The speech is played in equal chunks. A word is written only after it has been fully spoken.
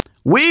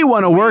We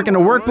want to work in a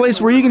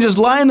workplace where you can just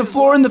lie on the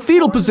floor in the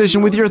fetal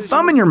position with your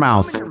thumb in your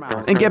mouth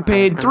and get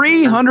paid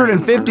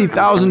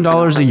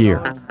 $350,000 a year.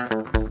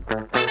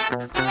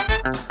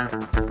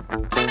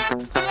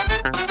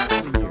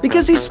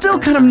 Because he's still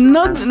kind of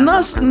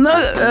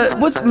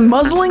what's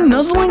muzzling?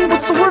 Nuzzling?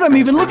 What's the word I'm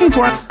even looking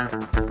for?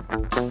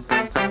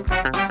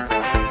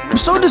 I'm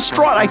so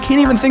distraught, I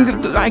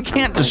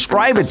can't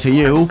describe it to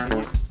you.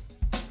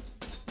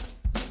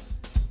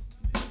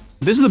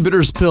 This is the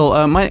Bitter's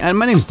Pill. My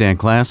name's Dan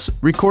Class,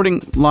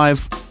 recording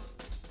live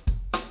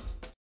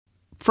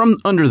from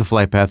under the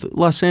flight path,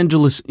 Los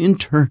Angeles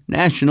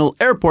International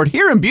Airport,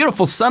 here in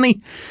beautiful, sunny,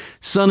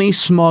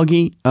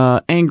 smoggy,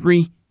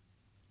 angry,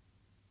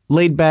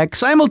 laid back,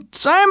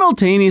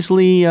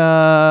 simultaneously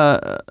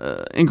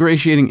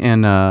ingratiating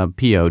and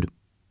PO'd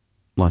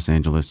Los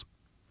Angeles.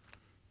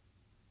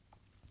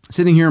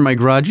 Sitting here in my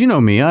garage, you know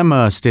me, I'm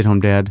a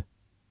stay-at-home dad /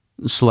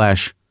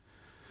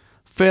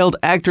 failed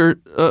actor,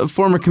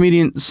 former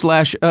comedian /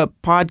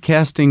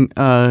 podcasting,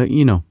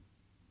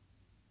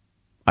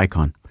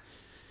 icon.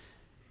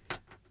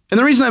 And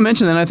the reason I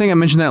mentioned that, I think I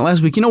mentioned that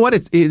last week, you know what?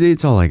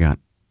 It's all I got.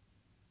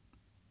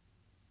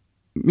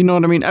 You know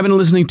what I mean? I've been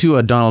listening to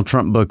a Donald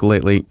Trump book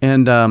lately,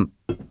 and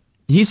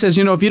he says,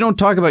 if you don't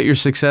talk about your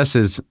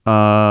successes,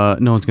 no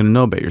one's going to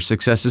know about your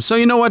successes. So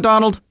you know what,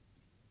 Donald?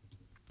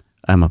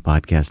 I'm a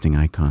podcasting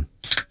icon.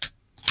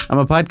 I'm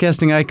a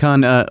podcasting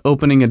icon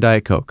opening a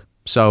Diet Coke.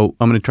 So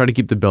I'm going to try to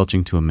keep the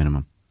belching to a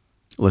minimum.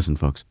 Listen,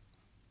 folks.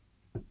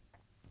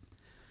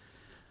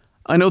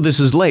 I know this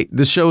is late.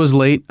 This show is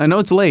late. I know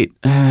it's late.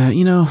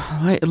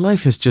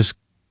 Life is just...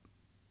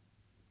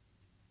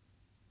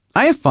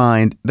 I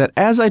find that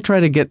as I try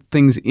to get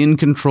things in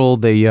control,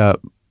 they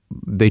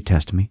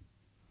test me.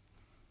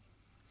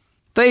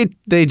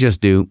 They just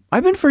do.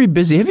 I've been very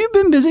busy. Have you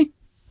been busy?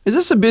 Is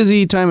this a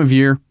busy time of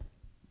year?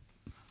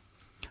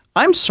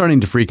 I'm starting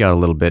to freak out a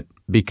little bit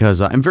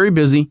because I'm very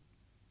busy.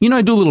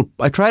 I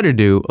try to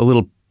do a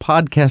little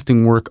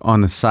podcasting work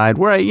on the side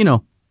where I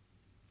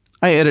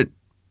edit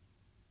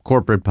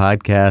corporate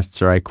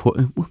podcasts, or I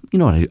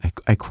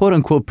quote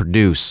unquote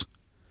produce,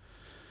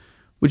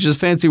 which is a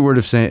fancy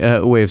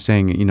way of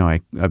saying,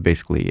 I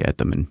basically edit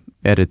them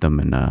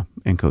and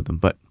encode them,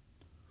 but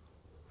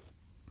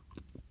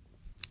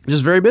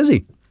just very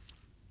busy.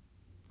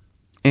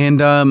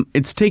 And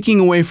it's taking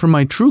away from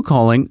my true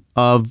calling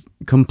of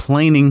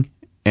complaining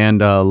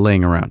and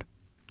laying around.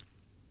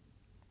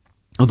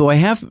 Although I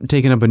have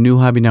taken up a new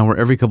hobby now where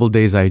every couple of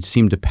days I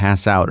seem to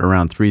pass out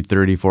around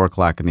 3:30, 4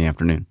 o'clock in the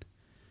afternoon.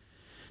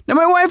 Now,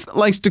 my wife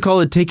likes to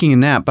call it taking a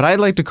nap, but I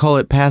like to call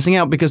it passing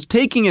out, because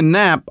taking a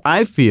nap,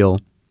 I feel,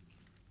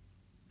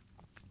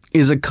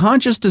 is a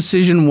conscious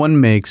decision one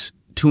makes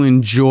to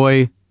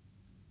enjoy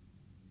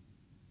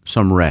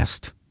some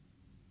rest,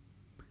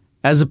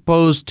 as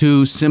opposed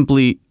to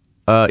simply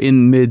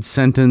in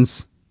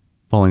mid-sentence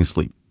falling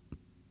asleep.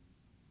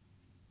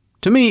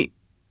 To me,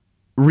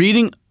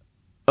 reading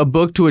a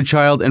book to a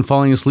child and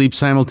falling asleep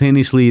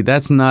simultaneously,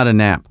 that's not a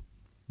nap.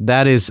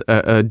 That is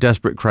a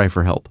desperate cry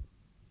for help.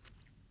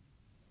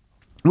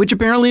 Which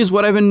apparently is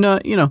what I've been, I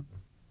don't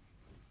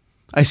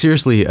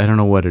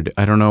know what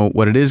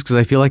it is, because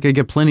I feel like I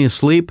get plenty of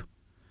sleep.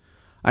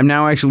 I'm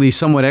now actually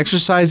somewhat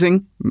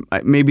exercising.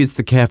 Maybe it's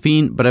the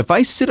caffeine, but if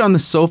I sit on the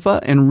sofa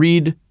and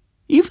read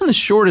even the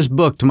shortest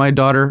book to my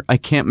daughter, I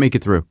can't make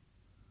it through.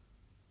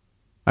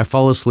 I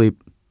fall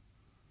asleep.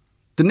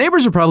 The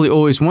neighbors are probably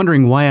always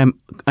wondering why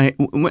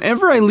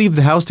whenever I leave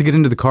the house to get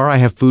into the car, I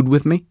have food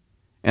with me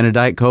and a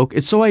Diet Coke.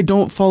 It's so I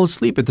don't fall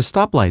asleep at the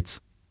stoplights.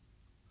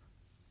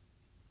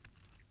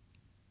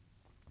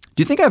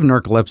 Do you think I have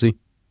narcolepsy?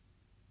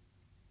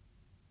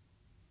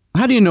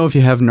 How do you know if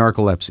you have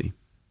narcolepsy?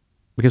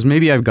 Because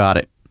maybe I've got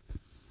it.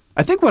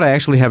 I think what I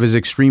actually have is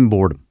extreme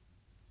boredom.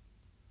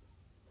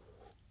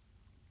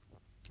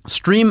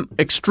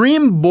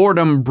 Extreme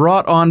boredom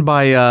brought on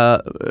by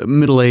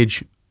middle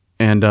age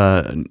and,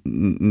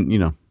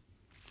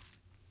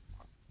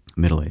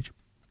 middle age.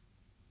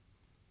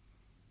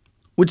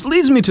 Which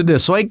leads me to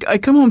this. So I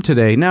come home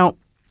today. Now,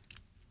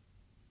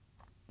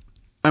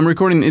 I'm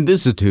recording,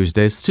 this is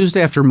Tuesday. It's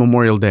Tuesday after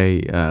Memorial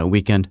Day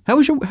weekend. How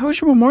was your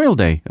Memorial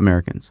Day,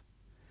 Americans?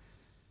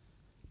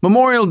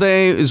 Memorial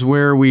Day is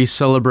where we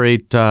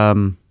celebrate,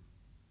 I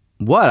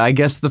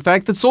guess the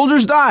fact that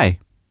soldiers die.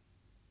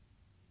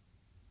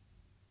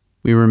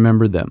 We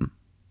remember them.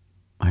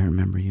 I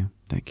remember you.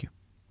 Thank you.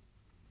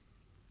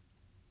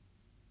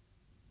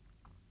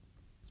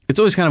 It's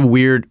always kind of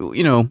weird,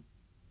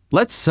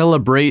 let's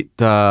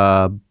celebrate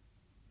our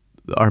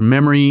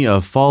memory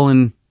of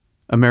fallen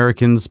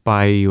Americans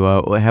by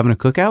having a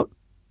cookout.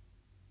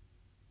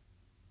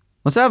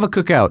 Let's have a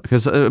cookout,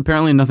 because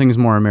apparently nothing is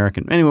more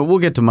American. Anyway, we'll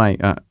get to my,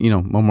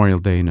 Memorial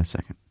Day in a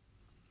second.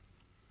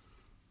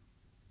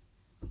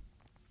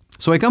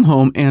 So I come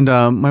home, and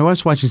my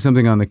wife's watching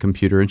something on the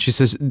computer, and she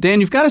says,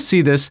 Dan, you've got to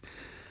see this.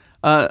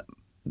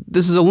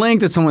 This is a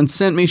link that someone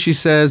sent me, she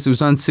says. It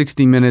was on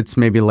 60 Minutes,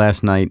 maybe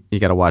last night.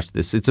 You got to watch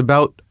this. It's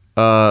about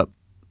a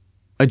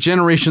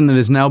generation that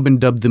has now been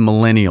dubbed the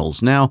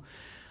Millennials. Now,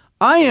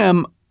 I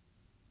am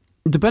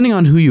depending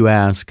on who you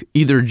ask,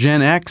 either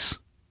Gen X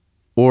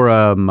or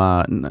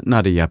not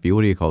a yuppie.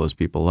 What do you call those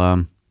people?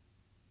 A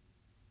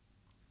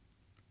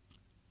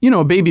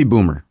baby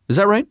boomer. Is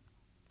that right?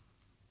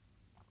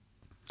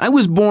 I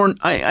was born,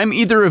 I'm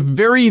either a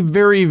very,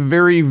 very,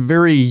 very,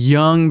 very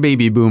young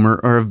baby boomer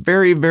or a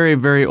very, very,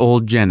 very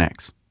old Gen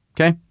X.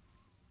 Okay?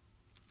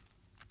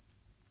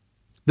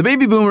 The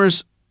baby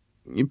boomers,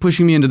 you're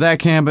pushing me into that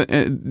camp,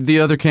 the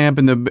other camp,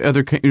 and the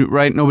other camp,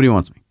 right? Nobody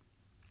wants me.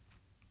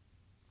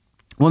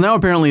 Well, now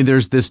apparently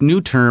there's this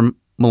new term,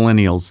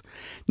 millennials.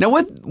 Now,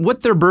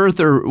 what their birth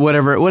or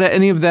whatever, what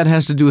any of that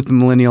has to do with the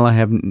millennium,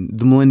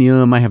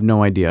 I have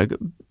no idea.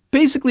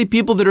 Basically,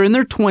 people that are in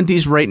their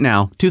 20s right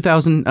now,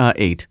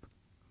 2008,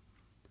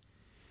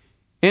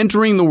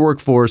 entering the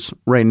workforce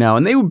right now.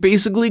 And they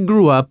basically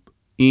grew up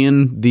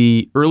in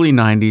the early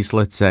 90s,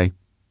 let's say.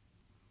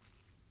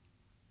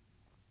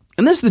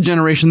 And this is the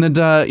generation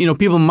that,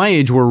 people my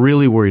age were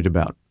really worried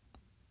about.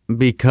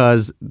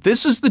 Because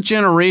this is the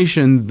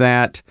generation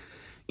that,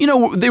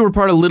 they were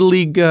part of Little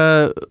League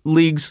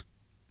leagues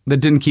that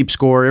didn't keep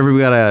score.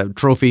 Everybody got a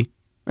trophy.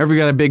 Everybody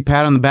got a big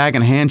pat on the back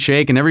and a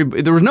handshake, and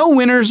there was no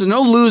winners and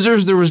no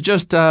losers. There was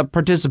just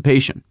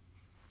participation.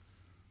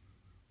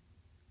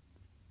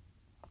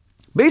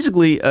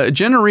 Basically, a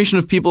generation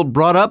of people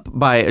brought up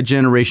by a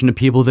generation of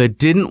people that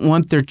didn't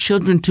want their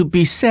children to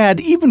be sad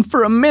even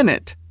for a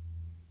minute.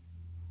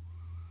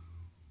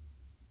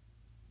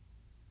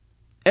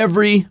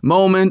 Every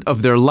moment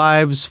of their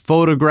lives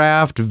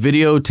photographed,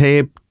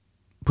 videotaped,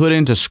 put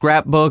into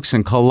scrapbooks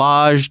and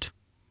collaged.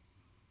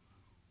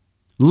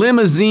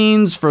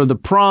 Limousines for the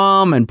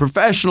prom and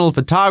professional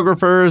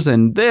photographers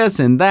and this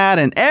and that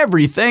and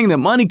everything that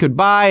money could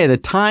buy at a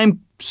time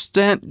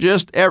spent,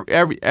 just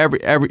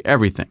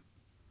everything.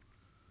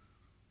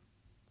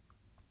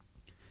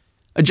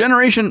 A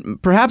generation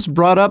perhaps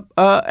brought up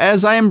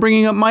as I am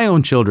bringing up my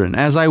own children,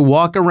 as I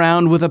walk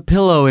around with a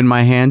pillow in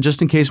my hand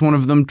just in case one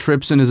of them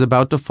trips and is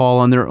about to fall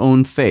on their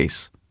own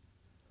face.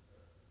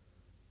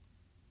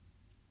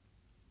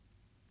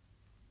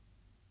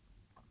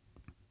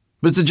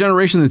 But it's a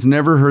generation that's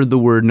never heard the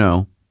word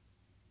no.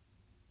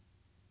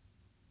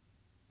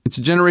 It's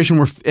a generation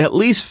where at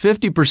least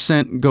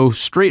 50% go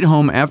straight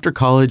home after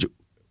college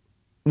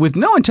with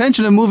no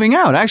intention of moving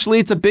out. Actually,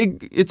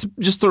 it's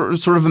just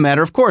sort of a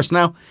matter of course.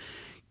 Now,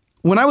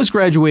 when I was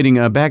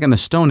graduating back in the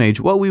Stone Age,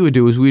 what we would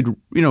do is we'd,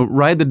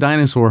 ride the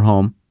dinosaur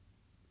home,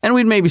 and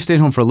we'd maybe stay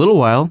home for a little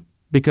while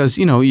because,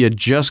 you had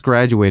just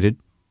graduated.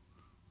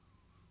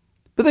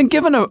 But then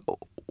given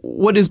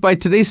what is by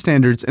today's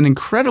standards an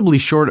incredibly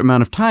short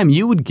amount of time,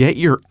 you would get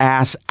your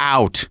ass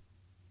out.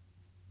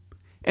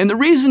 And the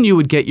reason you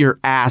would get your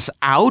ass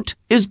out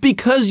is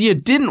because you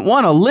didn't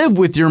want to live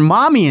with your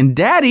mommy and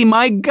daddy,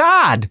 my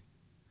God.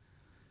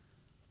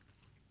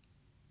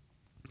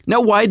 Now,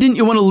 why didn't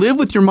you want to live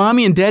with your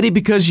mommy and daddy?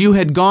 Because you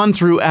had gone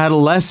through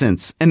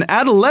adolescence. And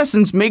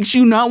adolescence makes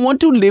you not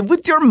want to live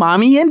with your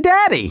mommy and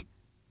daddy.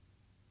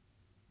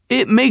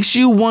 It makes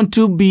you want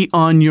to be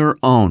on your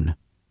own.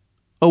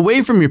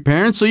 Away from your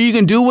parents so you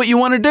can do what you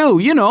want to do,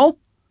 You know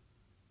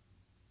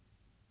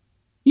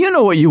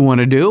what you want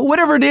to do,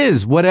 whatever it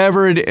is.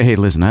 Hey,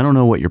 listen, I don't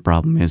know what your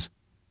problem is.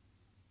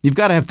 You've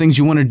got to have things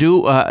you want to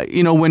do,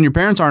 when your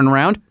parents aren't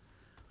around.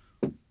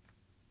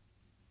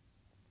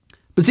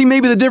 But see,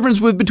 maybe the difference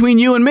between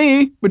you and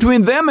me,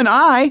 between them and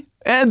I,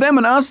 and them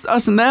and us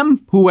and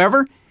them,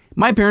 whoever,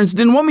 my parents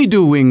didn't want me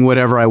doing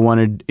whatever I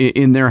wanted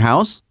in their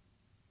house.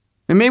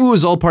 And maybe it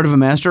was all part of a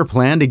master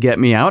plan to get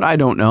me out. I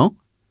don't know.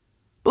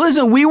 But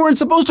listen, we weren't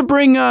supposed to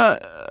bring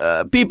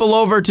people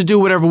over to do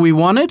whatever we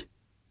wanted.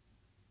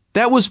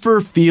 That was for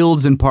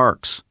fields and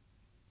parks,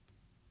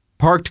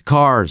 parked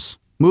cars,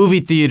 movie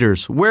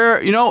theaters,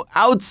 where,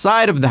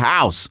 outside of the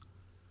house.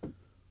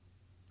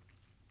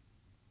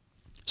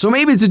 So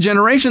maybe it's a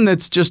generation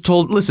that's just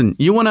told, listen,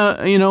 you want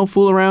to,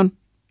 fool around?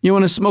 You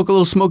want to smoke a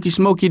little smoky,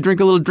 drink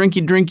a little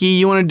drinky,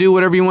 you want to do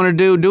whatever you want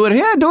to do it.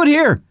 Yeah, do it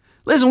here.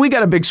 Listen, we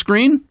got a big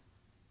screen.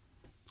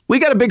 We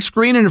got a big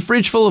screen and a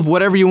fridge full of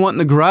whatever you want in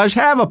the garage.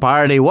 Have a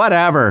party,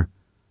 whatever.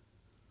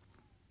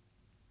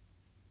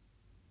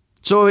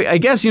 So I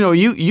guess,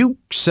 you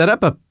set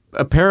up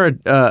a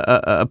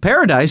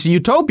paradise, a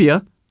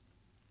utopia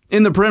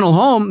in the parental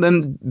home,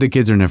 then the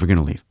kids are never going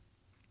to leave.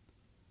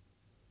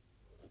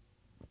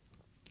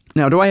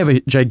 Now, do I have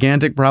a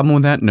gigantic problem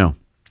with that? No.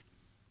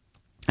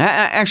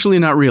 Actually,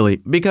 not really.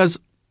 Because,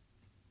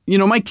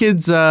 my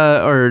kids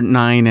are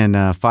 9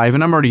 and 5,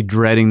 and I'm already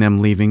dreading them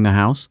leaving the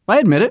house. I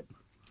admit it.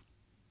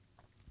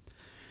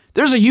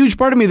 There's a huge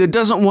part of me that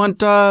doesn't want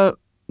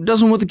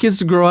the kids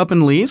to grow up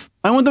and leave.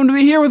 I want them to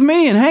be here with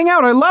me and hang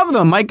out. I love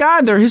them. My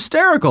God, they're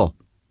hysterical.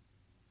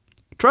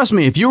 Trust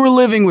me, if you were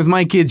living with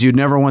my kids, you'd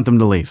never want them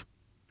to leave.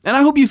 And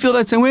I hope you feel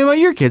that same way about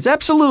your kids.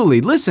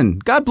 Absolutely. Listen,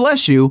 God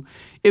bless you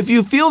if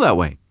you feel that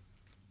way.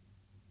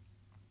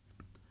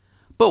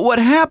 But what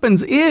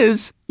happens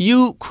is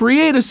you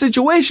create a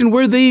situation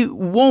where they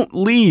won't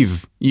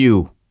leave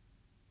you,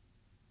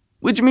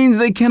 which means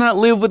they cannot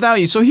live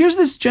without you. So here's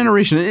this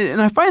generation, and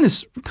I find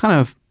this kind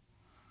of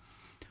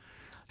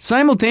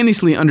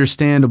simultaneously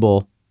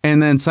understandable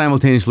and then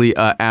simultaneously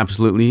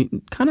absolutely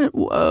kind of,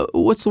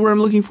 what's the word I'm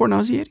looking for?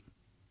 Nauseating.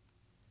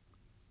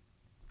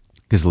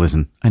 Because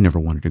listen, I never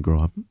wanted to grow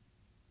up.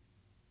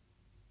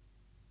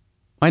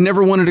 I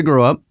never wanted to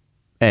grow up.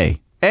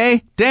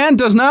 Dan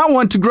does not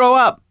want to grow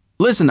up.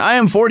 Listen, I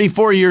am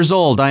 44 years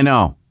old. I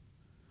know.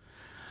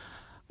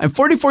 I'm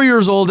 44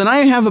 years old and I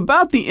have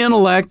about the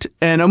intellect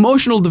and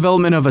emotional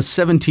development of a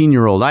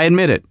 17-year-old. I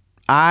admit it.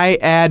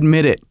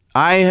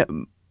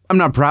 I'm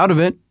not proud of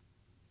it.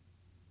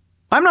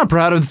 I'm not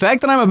proud of the fact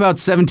that I'm about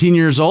 17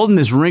 years old and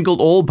this wrinkled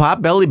old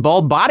pot-belly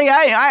bald body.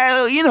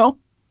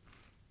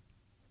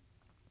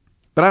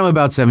 But I'm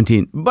about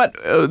 17. But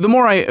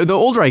the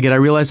older I get, I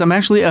realize I'm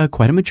actually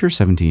quite a mature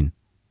 17.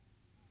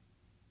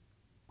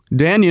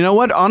 Dan, you know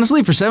what?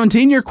 Honestly, for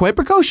 17, you're quite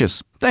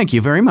precocious. Thank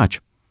you very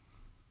much.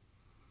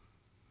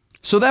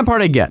 So that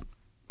part I get.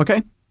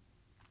 Okay.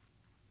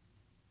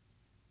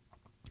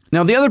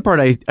 Now, the other part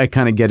I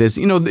kind of get is,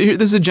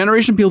 there's a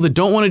generation of people that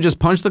don't want to just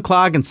punch the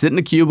clock and sit in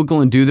a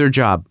cubicle and do their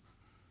job.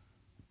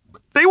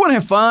 They want to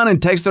have fun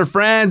and text their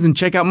friends and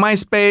check out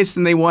MySpace,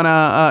 and they want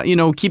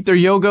to, keep their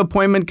yoga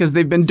appointment because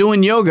they've been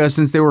doing yoga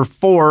since they were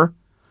 4.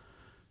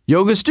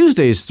 Yoga's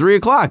Tuesdays, 3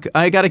 o'clock.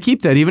 I got to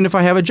keep that even if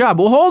I have a job.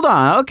 Well, hold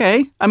on.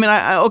 Okay.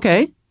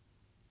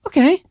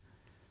 Okay.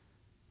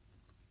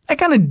 I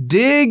kind of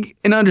dig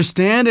and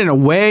understand in a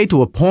way,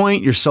 to a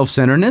point, your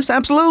self-centeredness.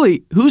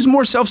 Absolutely. Who's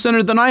more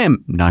self-centered than I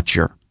am? Not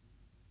sure.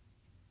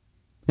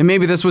 And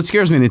maybe that's what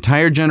scares me. An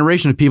entire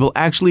generation of people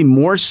actually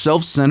more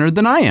self-centered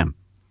than I am.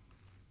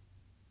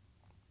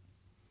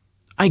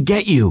 I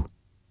get you.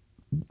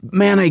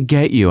 Man, I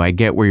get you. I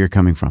get where you're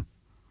coming from.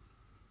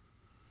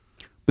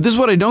 But this is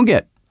what I don't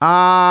get.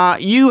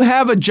 You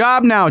have a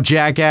job now,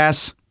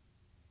 jackass.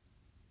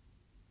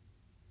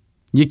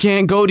 You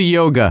can't go to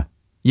yoga.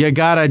 You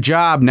got a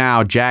job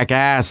now,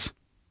 jackass.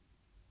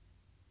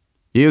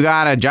 You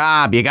got a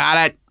job. You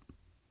got it.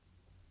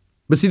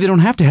 But see, they don't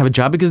have to have a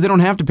job because they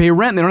don't have to pay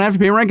rent. They don't have to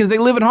pay rent because they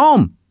live at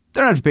home.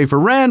 They don't have to pay for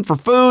rent, for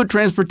food,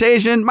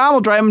 transportation. Mom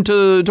will drive them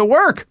to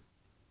work.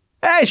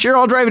 Hey, sure,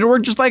 I'll drive you to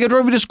work just like I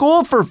drove you to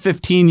school for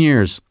 15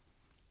 years.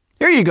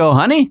 Here you go,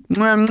 honey.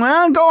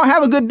 Go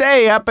have a good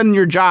day up in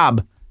your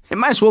job. It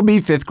might as well be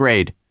 5th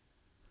grade.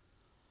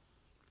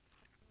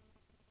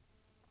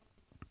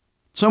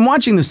 So I'm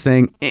watching this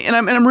thing, and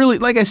I'm really,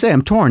 like I say,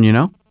 I'm torn,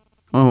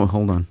 Oh,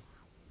 hold on.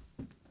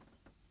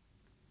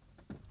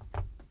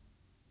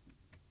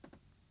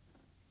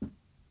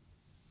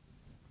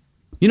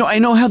 I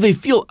know how they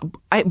feel,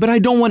 but I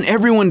don't want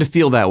everyone to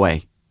feel that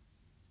way.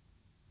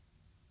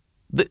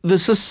 The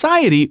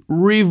society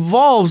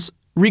requires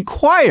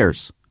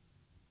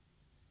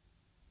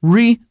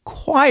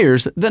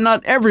that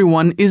not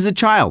everyone is a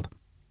child.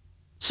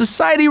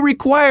 Society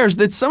requires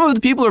that some of the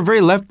people are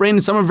very left-brained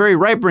and some are very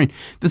right-brained.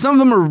 That some of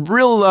them are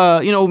real,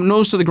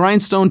 nose to the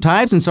grindstone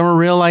types, and some are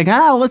real like,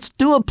 let's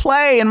do a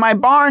play in my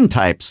barn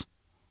types.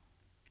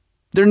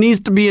 There needs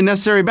to be a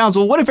necessary balance.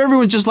 Well, what if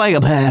everyone's just like a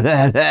blah,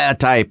 blah, blah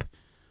type?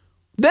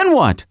 Then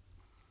what?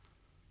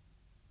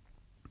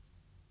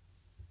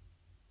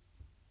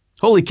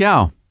 Holy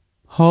cow.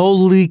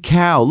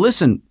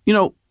 Listen,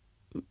 the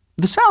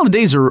salad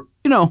days are,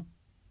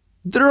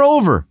 they're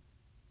over.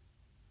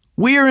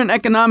 We are in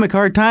economic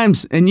hard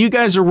times, and you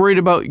guys are worried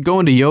about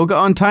going to yoga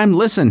on time?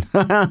 Listen.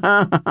 But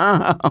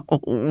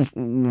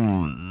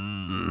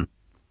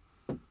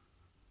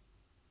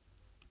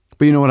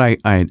you know what?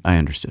 I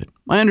understood.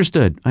 I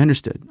understood.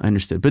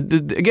 But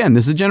again,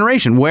 this is a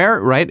generation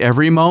where, right,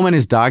 every moment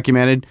is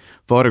documented,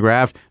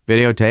 photographed,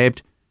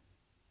 videotaped.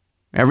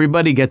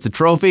 Everybody gets a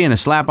trophy and a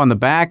slap on the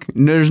back.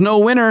 There's no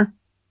winner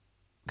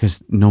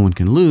because no one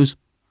can lose.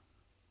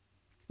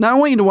 Now, I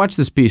want you to watch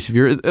this piece if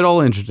you're at all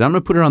interested. I'm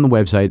going to put it on the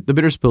website,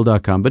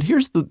 thebitterspill.com. But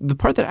here's the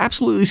part that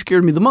absolutely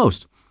scared me the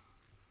most.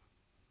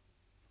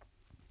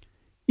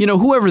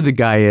 Whoever the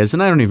guy is,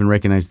 and I don't even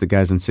recognize the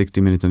guys on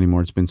 60 Minutes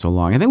anymore. It's been so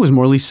long. I think it was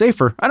Morley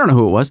Safer. I don't know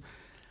who it was.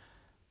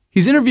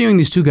 He's interviewing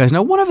these 2 guys.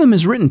 Now, one of them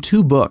has written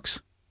 2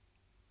 books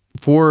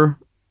for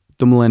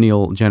the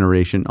millennial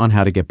generation on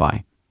how to get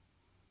by.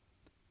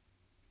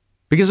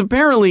 Because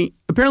apparently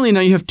now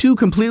you have 2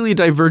 completely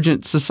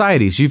divergent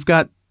societies. You've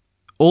got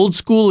old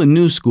school and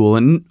new school.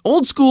 And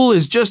old school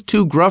is just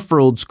too gruff for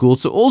old school.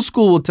 So old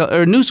school will tell,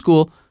 or new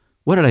school,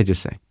 what did I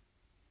just say?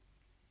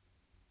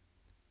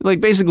 Like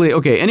basically,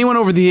 okay, anyone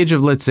over the age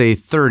of, let's say,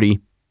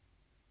 30,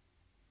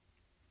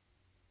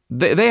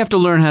 they have to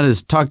learn how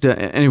to talk to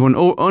anyone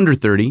under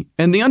 30.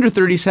 And the under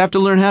 30s have to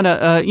learn how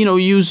to,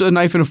 use a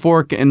knife and a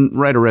fork and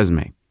write a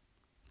resume.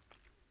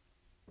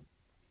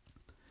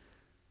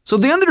 So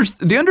the under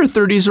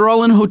 30s are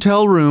all in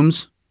hotel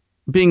rooms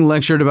being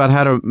lectured about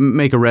how to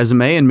make a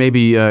resume and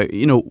maybe,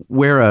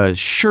 wear a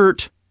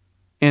shirt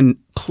and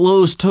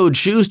closed-toed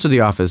shoes to the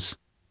office,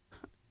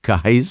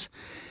 guys.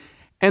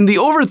 And the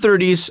over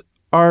 30s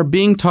are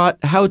being taught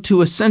how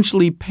to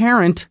essentially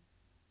parent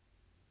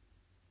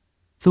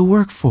the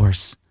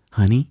workforce,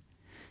 honey.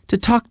 To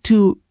talk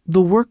to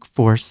the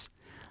workforce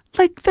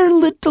like they're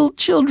little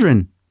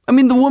children. I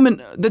mean, the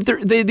woman that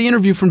the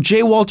interview from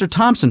J. Walter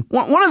Thompson,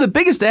 one of the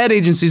biggest ad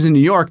agencies in New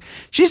York,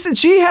 she said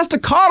she has to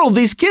coddle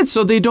these kids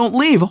so they don't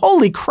leave.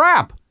 Holy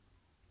crap.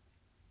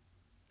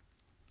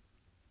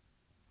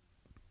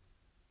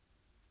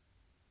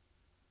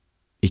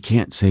 You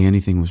can't say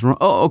anything was wrong.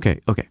 Oh, okay.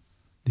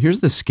 Here's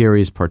the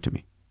scariest part to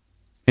me.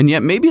 And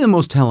yet maybe the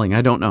most telling,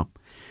 I don't know.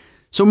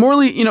 So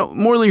Morley,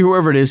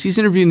 whoever it is, he's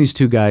interviewing these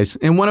two guys,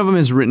 and one of them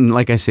has written,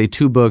 like I say,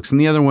 2 books, and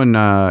the other one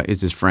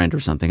is his friend or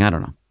something. I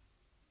don't know.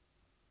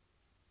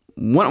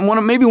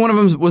 Maybe one of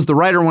them was the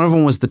writer, one of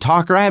them was the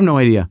talker. I have no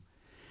idea.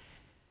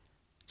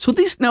 So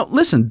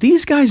listen,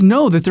 these guys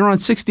know that they're on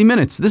 60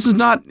 Minutes. This is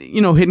not,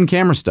 hidden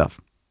camera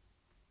stuff,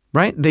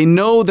 right? They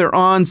know they're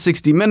on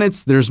 60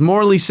 Minutes. There's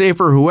Morley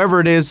Safer, whoever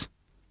it is.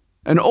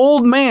 There's an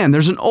old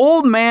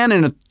man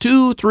in a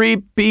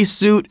 2-3-piece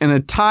suit and a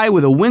tie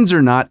with a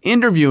Windsor knot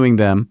interviewing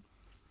them.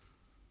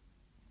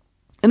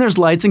 And there's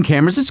lights and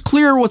cameras. It's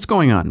clear what's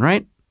going on,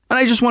 right? And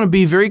I just want to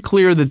be very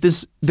clear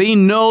that they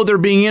know they're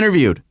being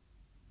interviewed.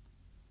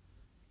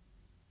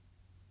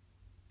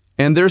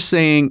 And they're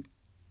saying,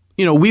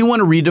 we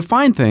want to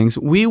redefine things.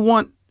 We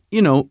want,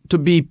 to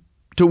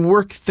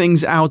work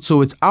things out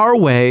so it's our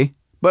way,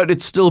 but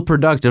it's still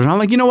productive. And I'm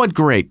like, you know what?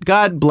 Great.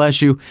 God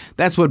bless you.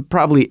 That's what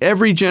probably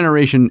every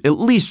generation at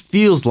least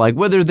feels like,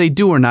 whether they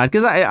do or not.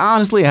 Because I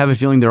honestly have a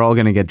feeling they're all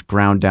going to get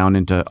ground down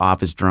into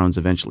office drones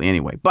eventually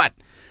anyway. But,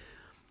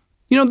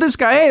 this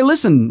guy, hey,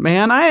 listen,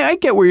 man, I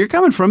get where you're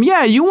coming from.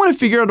 Yeah, you want to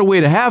figure out a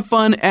way to have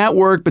fun at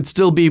work, but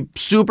still be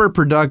super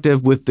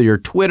productive with your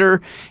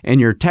Twitter and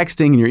your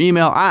texting and your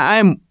email.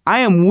 I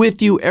am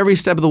with you every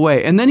step of the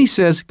way. And then he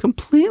says,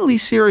 completely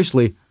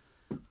seriously,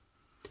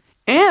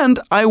 and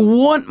I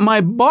want my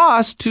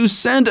boss to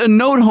send a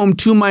note home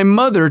to my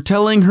mother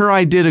telling her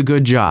I did a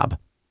good job.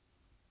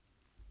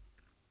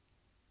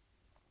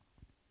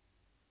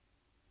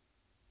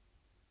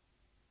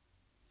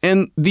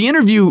 And the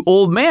interview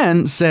old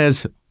man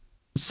says,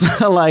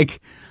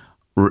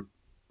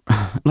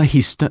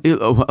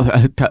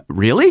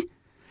 really?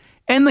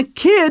 And the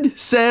kid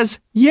says,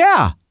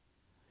 yeah.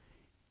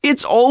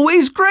 It's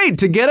always great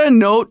to get a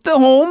note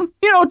home,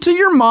 to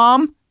your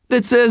mom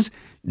that says,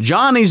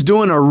 Johnny's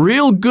doing a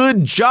real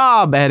good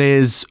job at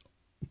his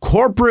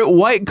corporate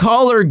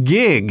white-collar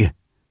gig.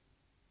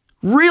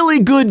 Really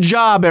good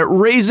job at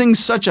raising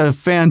such a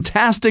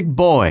fantastic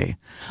boy.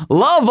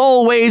 Love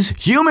always,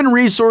 Human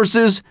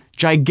Resources,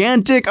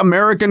 gigantic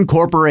American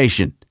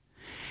corporation.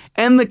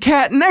 And the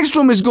cat next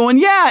to him is going,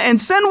 yeah, and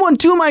send one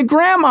to my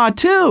grandma,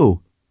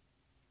 too.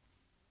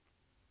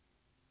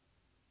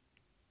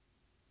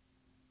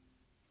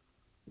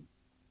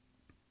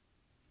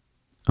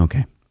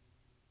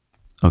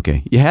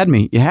 Okay, you had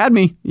me.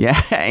 Yeah,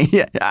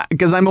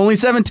 because I'm only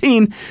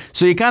 17,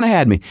 so you kind of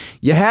had me.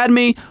 You had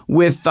me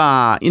with,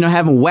 having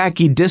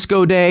wacky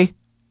disco day.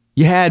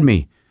 You had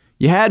me.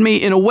 You had me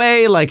in a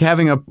way, like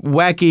having a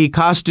wacky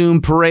costume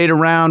parade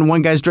around.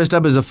 One guy's dressed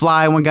up as a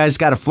fly, one guy's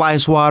got a fly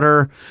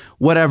swatter,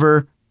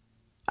 whatever.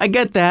 I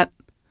get that.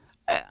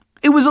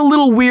 It was a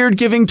little weird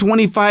giving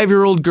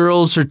 25-year-old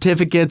girls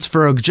certificates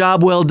for a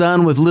job well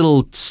done with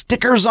little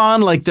stickers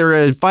on like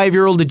they're a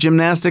 5-year-old at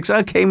gymnastics.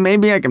 Okay,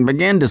 maybe I can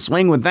begin to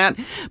swing with that.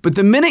 But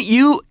the minute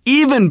you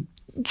even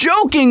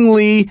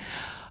jokingly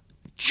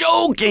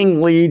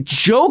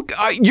joke,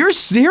 you're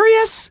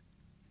serious?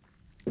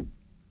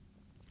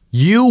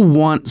 You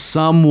want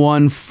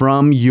someone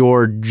from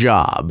your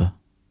job.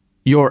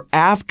 You're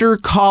after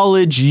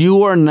college,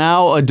 you are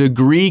now a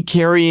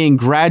degree-carrying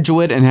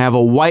graduate and have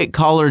a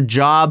white-collar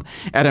job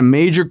at a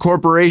major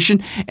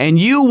corporation, and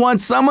you want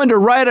someone to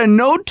write a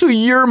note to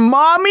your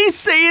mommy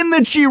saying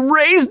that she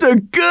raised a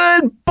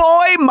good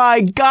boy? My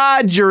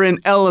God, you're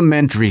in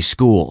elementary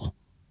school.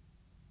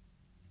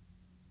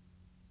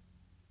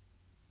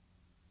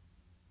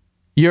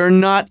 You're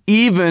not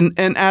even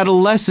an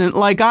adolescent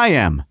like I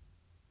am.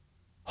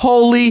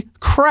 Holy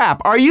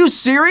crap, are you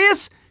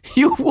serious?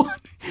 You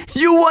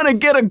want to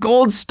get a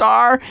gold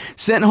star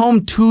sent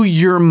home to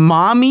your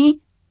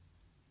mommy?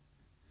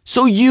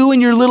 So you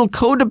and your little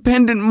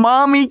codependent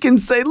mommy can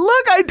say,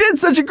 look, I did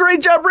such a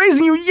great job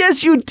raising you.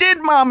 Yes, you did,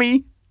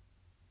 mommy.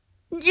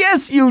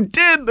 Yes, you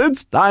did.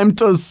 It's time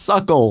to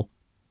suckle.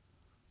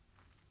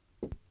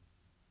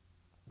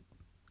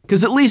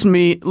 Because at least I'm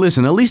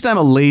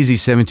a lazy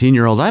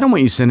 17-year-old. I don't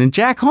want you sending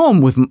Jack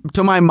home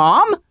to my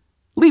mom.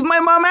 Leave my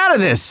mom out of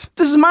this.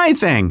 This is my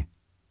thing.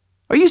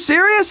 Are you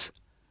serious?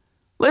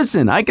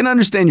 Listen, I can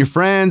understand your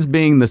friends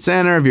being the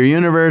center of your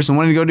universe and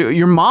wanting to go to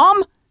your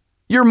mom.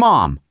 Your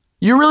mom.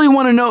 You really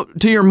want to know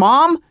to your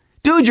mom?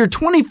 Dude, you're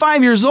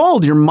 25 years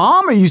old. Your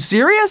mom? Are you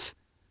serious?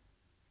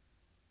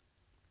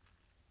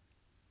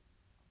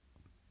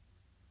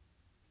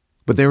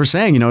 But they were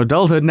saying,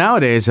 adulthood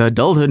nowadays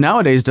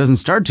doesn't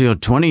start till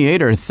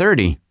 28 or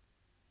 30.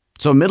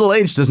 So middle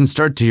age doesn't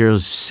start till you're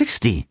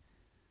 60.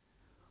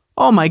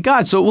 Oh my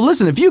God. So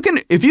listen, if you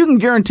can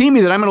guarantee me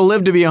that I'm going to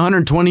live to be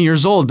 120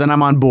 years old, then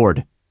I'm on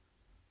board.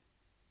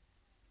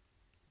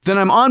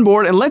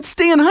 And let's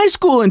stay in high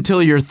school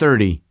until you're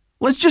 30.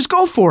 Let's just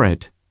go for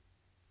it.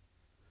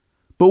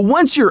 But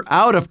once you're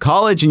out of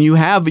college and you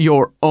have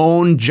your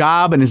own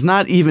job and it's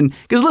not even,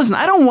 because listen,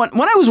 when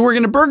I was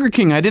working at Burger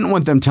King, I didn't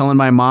want them telling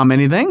my mom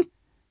anything.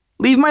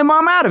 Leave my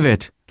mom out of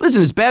it.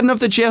 Listen, it's bad enough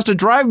that she has to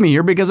drive me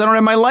here because I don't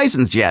have my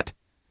license yet.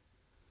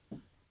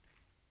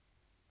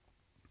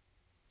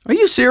 Are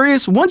you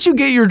serious? Once you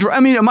get your, did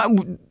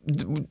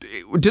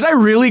I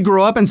really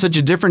grow up in such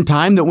a different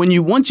time that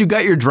once you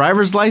got your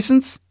driver's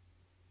license,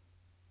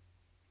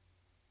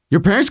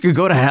 your parents could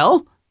go to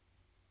hell?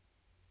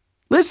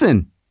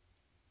 Listen.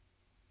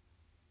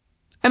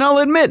 And I'll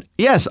admit,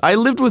 yes, I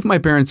lived with my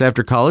parents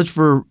after college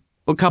for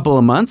a couple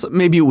of months.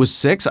 Maybe it was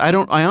 6. I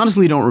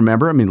honestly don't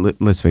remember. I mean,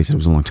 let's face it, it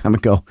was a long time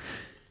ago.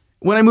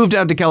 When I moved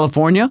out to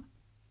California,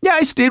 yeah,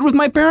 I stayed with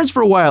my parents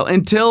for a while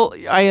until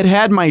I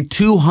had my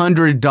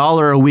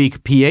 $200 a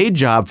week PA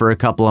job for a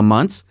couple of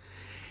months.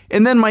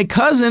 And then my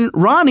cousin,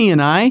 Ronnie,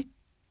 and I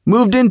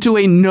moved into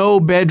a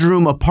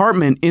no-bedroom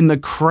apartment in the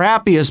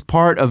crappiest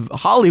part of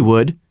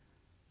Hollywood.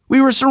 We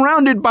were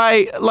surrounded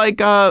by,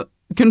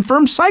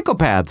 confirmed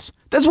psychopaths.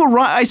 That's what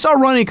I saw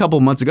Ronnie a couple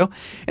of months ago.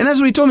 And that's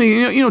what he told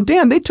me.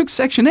 Dan, they took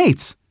Section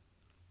 8s.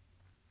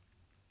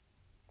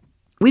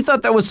 We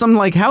thought that was some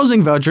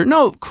housing voucher.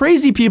 No,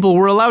 crazy people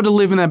were allowed to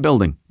live in that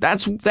building.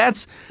 But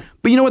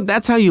you know what?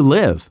 That's how you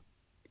live.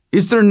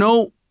 Is there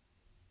no,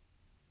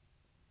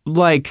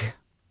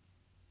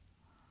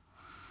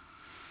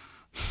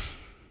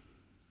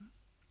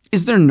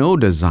 is there no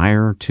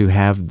desire to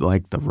have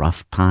the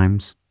rough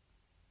times?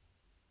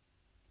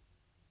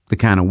 The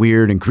kind of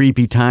weird and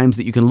creepy times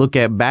that you can look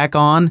this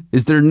on?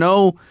 Is there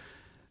no,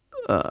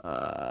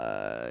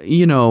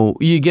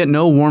 you get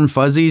no warm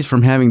fuzzies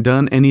from having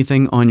done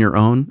anything on your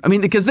own? I mean,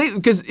 because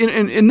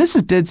this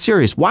is dead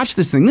serious. Watch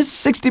this thing. This is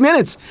 60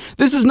 Minutes.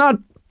 This is not,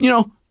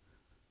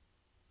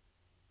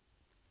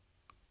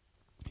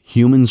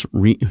 human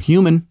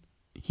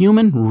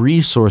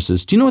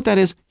resources. Do you know what that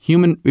is?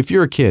 If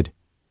you're a kid.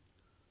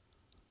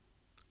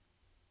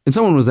 And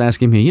someone was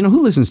asking me,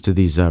 who listens to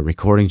these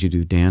recordings you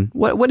do, Dan?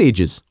 What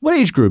ages? What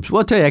age groups? Well,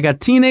 I'll tell you, I got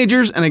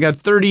teenagers and I got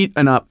 30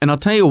 and up. And I'll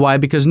tell you why,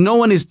 because no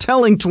one is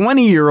telling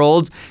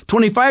 20-year-olds,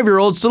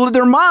 25-year-olds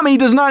their mommy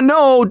does not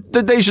know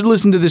that they should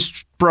listen to this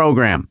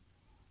program.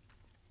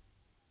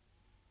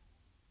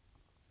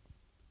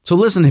 So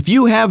listen, if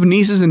you have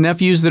nieces and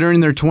nephews that are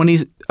in their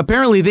 20s,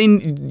 apparently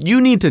you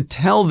need to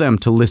tell them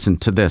to listen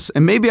to this.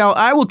 And maybe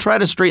I will try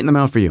to straighten them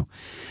out for you.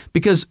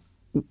 Because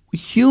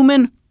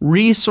human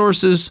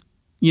resources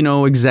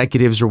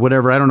executives or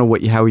whatever. I don't know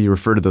how you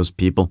refer to those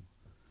people.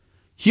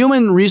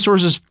 Human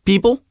resources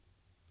people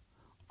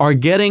are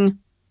getting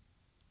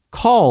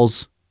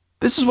calls.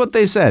 This is what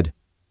they said.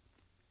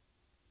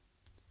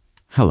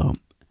 Hello.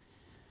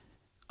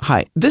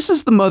 Hi, this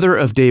is the mother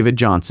of David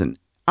Johnson.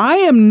 I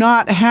am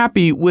not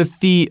happy with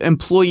the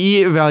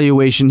employee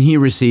evaluation he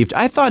received.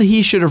 I thought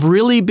he should have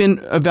really been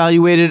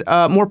evaluated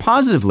more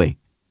positively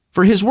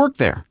for his work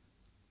there.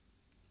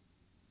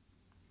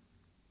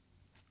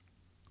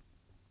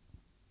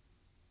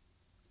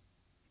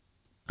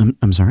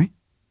 I'm sorry?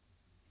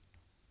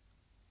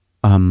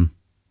 I'm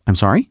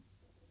sorry?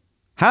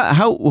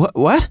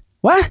 What?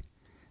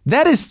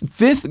 That is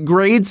 5th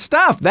grade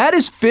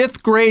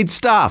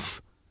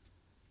stuff.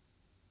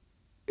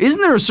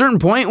 Isn't there a certain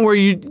point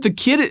where the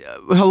kid,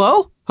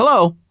 hello?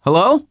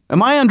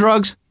 Am I on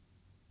drugs?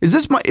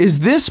 Is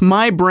this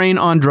my brain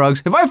on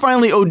drugs? Have I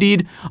finally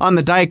OD'd on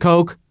the Diet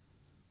Coke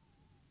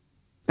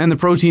and the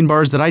protein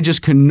bars that I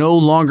just can no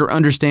longer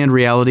understand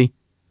reality?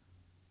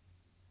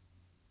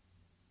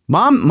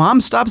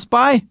 Mom stops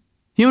by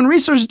Human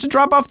Resources to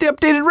drop off the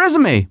updated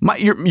resume.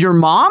 Your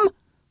mom?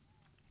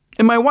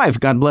 And my wife,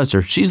 God bless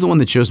her, she's the one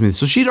that shows me this.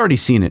 So she'd already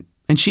seen it.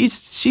 And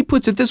she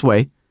puts it this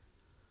way.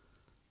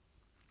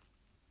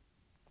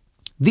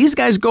 These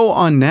guys go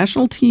on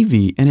national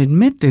TV and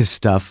admit this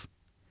stuff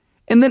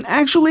and then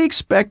actually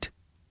expect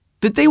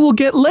that they will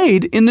get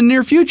laid in the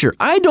near future.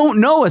 I don't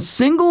know a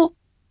single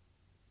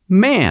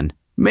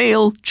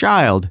male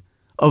child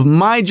of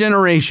my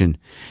generation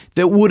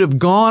that would have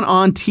gone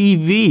on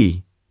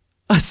TV.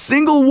 A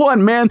single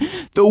one, man.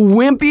 The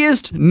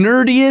wimpiest,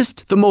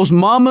 nerdiest, the most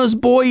mama's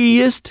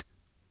boyiest.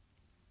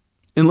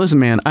 And listen,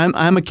 man,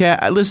 I'm a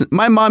cat. Listen,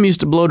 my mom used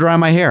to blow dry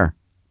my hair.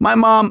 My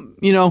mom,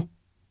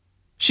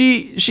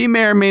 she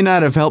may or may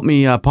not have helped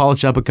me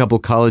polish up a couple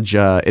college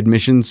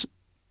admissions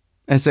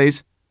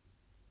essays.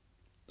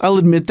 I'll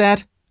admit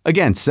that.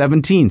 Again,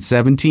 17.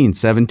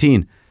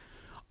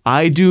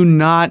 I do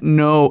not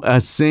know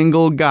a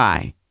single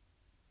guy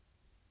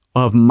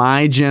of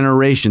my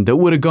generation that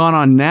would have gone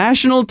on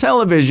national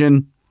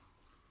television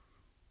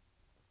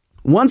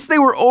once they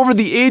were over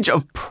the age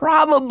of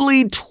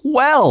probably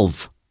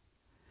 12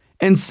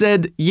 and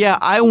said, yeah,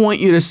 I want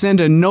you to send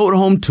a note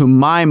home to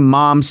my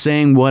mom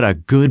saying what a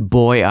good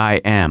boy I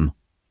am.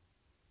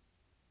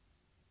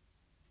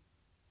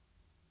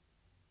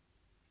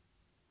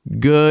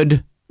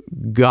 Good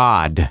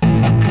God.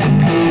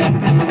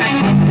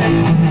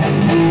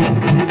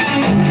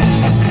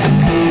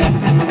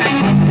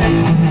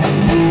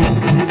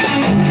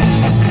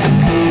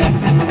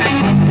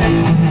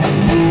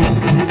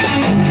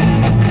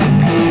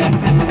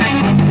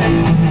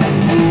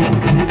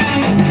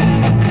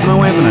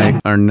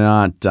 are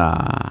not,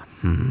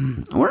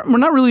 we're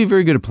not really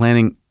very good at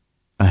planning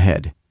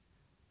ahead.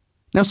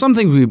 Now, some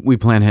things we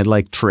plan ahead,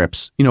 like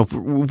trips. If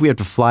we have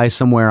to fly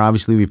somewhere,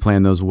 obviously we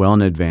plan those well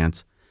in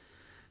advance.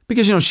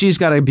 Because, she's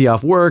got to be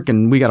off work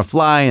and we got to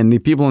fly and the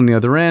people on the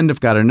other end have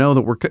got to know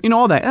that we're,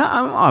 all that,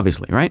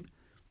 obviously, right?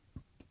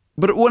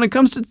 But when it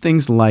comes to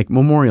things like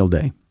Memorial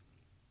Day,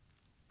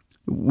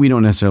 we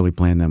don't necessarily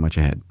plan that much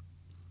ahead.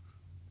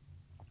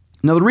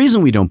 Now, the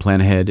reason we don't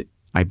plan ahead,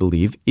 I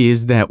believe,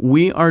 is that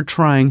we are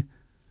trying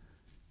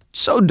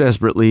so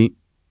desperately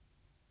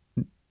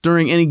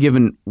during any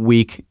given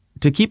week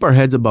to keep our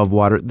heads above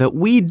water that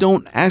we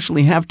don't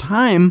actually have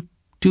time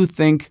to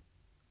think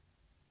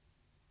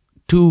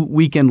to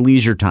weekend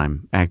leisure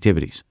time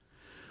activities.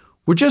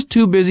 We're just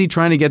too busy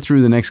trying to get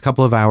through the next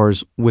couple of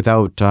hours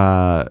without,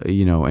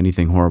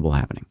 anything horrible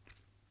happening.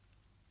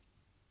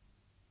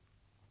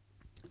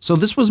 So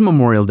this was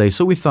Memorial Day.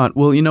 So we thought,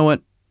 well, you know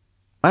what?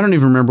 I don't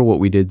even remember what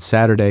we did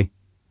Saturday.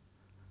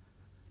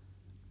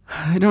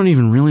 I don't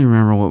even really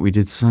remember what we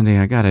did Sunday.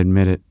 I got to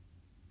admit it.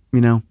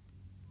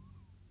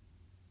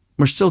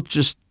 We're still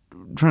just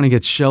trying to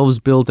get shelves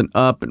built and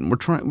up, and we're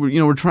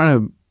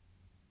trying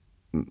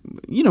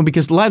to,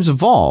 because lives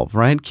evolve,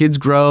 right? Kids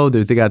grow.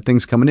 They got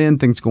things coming in,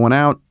 things going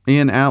out,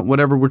 in, out,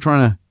 whatever. We're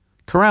trying to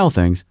corral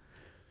things.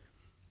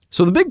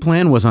 So the big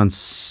plan was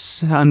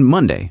on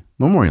Monday,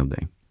 Memorial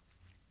Day.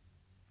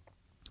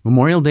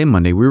 Memorial Day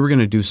Monday, we were going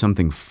to do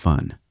something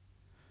fun.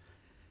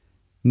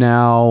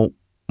 Now,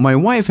 my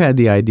wife had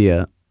the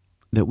idea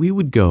that we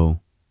would go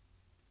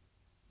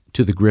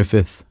to the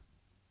Griffith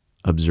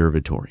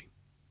Observatory.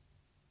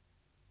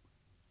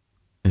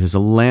 It is a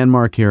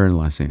landmark here in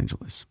Los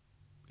Angeles.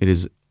 It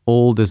is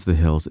old as the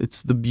hills.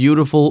 It's the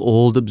beautiful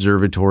old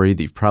observatory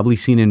that you've probably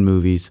seen in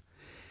movies.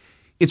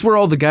 It's where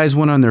all the guys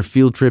went on their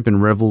field trip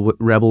and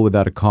rebel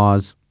without a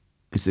cause.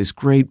 It's this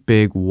great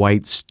big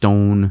white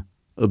stone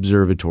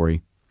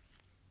observatory.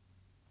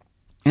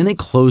 And they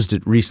closed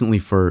it recently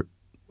for,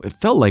 it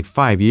felt like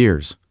 5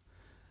 years.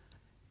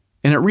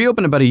 And it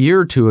reopened about a year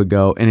or two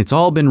ago, and it's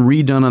all been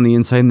redone on the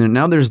inside. And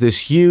now there's this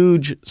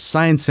huge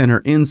science center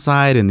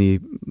inside, and the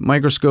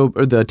microscope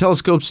or the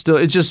telescope still,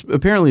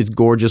 apparently it's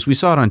gorgeous. We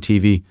saw it on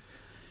TV.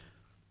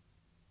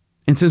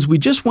 And since we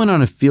just went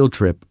on a field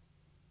trip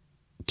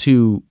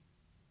to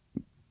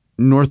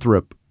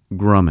Northrop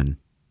Grumman,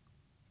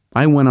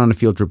 I went on a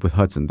field trip with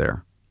Hudson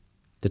there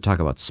to talk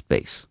about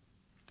space.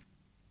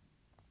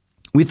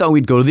 We thought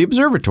we'd go to the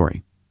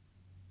observatory.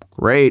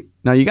 Great.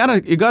 Now you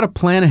gotta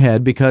plan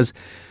ahead because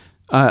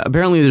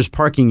apparently there's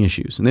parking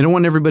issues, and they don't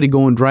want everybody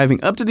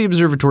driving up to the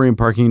observatory and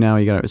parking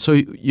now. So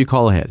you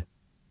call ahead.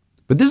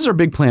 But this is our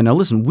big plan. Now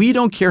listen, we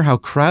don't care how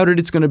crowded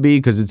it's going to be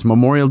because it's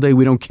Memorial Day.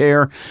 We don't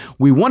care.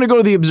 We want to go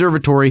to the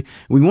observatory.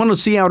 We want to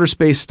see outer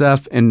space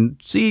stuff and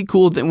see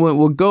cool things.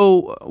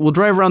 We'll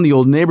drive around the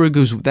old neighborhood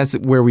because that's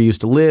where we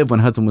used to live when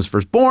Hudson was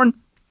first born.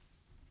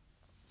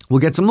 We'll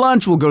get some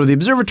lunch. We'll go to the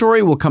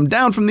observatory. We'll come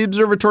down from the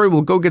observatory.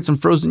 We'll go get some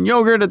frozen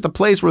yogurt at the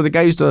place where the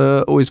guy used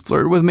to always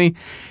flirt with me.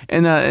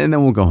 And then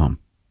we'll go home.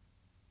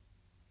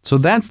 So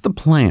that's the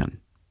plan.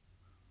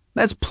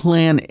 That's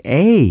plan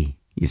A,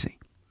 you see.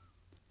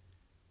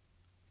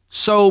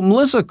 So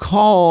Melissa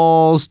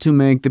calls to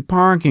make the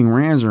parking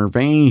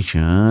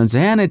reservations,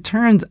 and it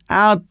turns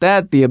out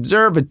that the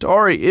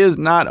observatory is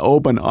not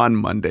open on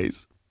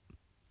Mondays.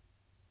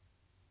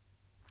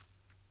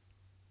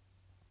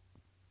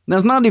 Now,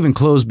 it's not even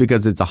closed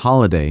because it's a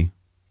holiday.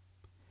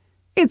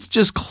 It's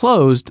just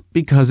closed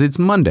because it's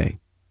Monday.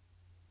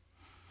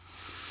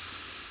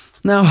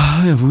 Now,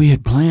 if we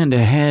had planned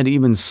ahead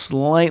even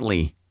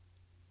slightly,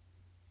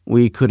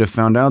 we could have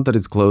found out that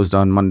it's closed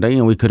on Monday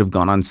and we could have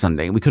gone on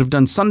Sunday. We could have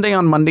done Sunday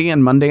on Monday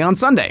and Monday on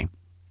Sunday,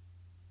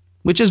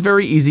 which is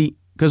very easy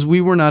because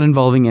we were not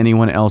involving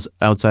anyone else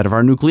outside of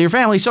our nuclear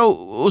family.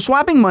 So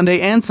swapping Monday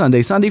and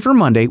Sunday for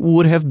Monday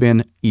would have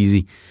been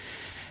easy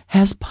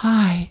as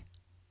pie.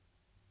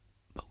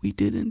 But we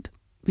didn't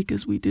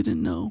because we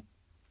didn't know.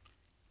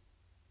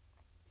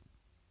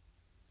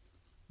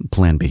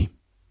 Plan B.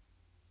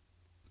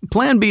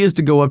 Plan B is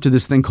to go up to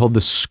this thing called the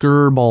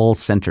Skirball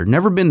Center.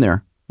 Never been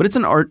there, but it's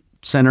an art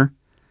center.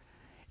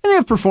 And they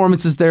have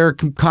performances there,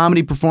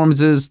 comedy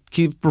performances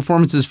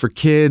for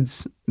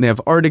kids. They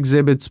have art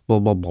exhibits, blah,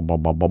 blah, blah, blah,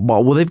 blah, blah, blah.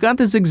 Well, they've got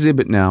this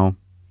exhibit now.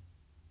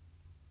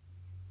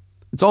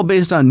 It's all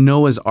based on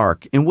Noah's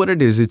Ark. And what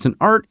it is, it's an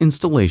art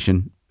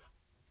installation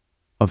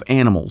of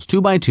animals,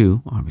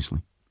 2x2,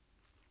 obviously.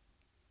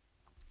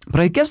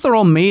 But I guess they're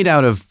all made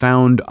out of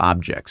found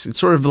objects. It's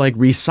sort of like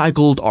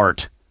recycled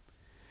art.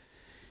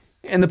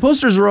 And the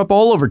posters are up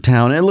all over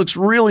town, and it looks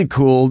really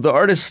cool. The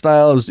artist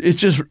style it's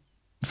just,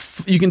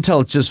 you can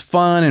tell it's just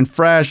fun and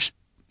fresh.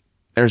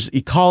 There's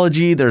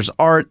ecology, there's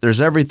art,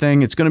 there's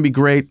everything. It's going to be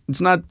great.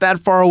 It's not that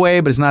far away,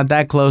 but it's not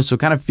that close. So it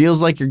kind of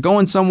feels like you're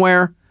going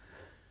somewhere,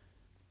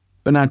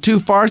 but not too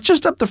far. It's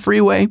just up the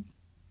freeway.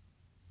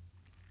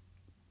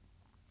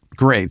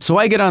 Great. So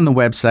I get on the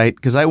website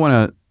because I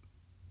want to,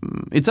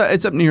 It's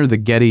up near the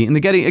Getty. And the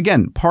Getty,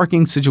 again,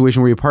 parking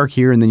situation where you park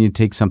here and then you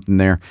take something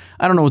there.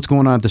 I don't know what's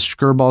going on at the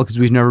Skirball because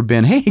we've never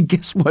been. Hey,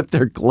 guess what?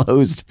 They're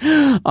closed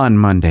on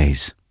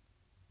Mondays.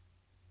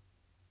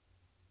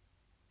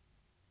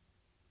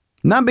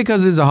 Not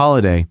because it's a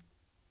holiday,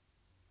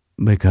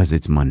 because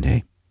it's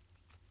Monday.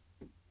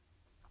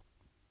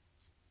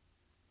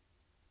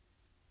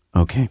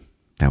 Okay,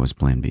 that was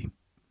plan B.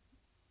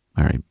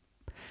 All right.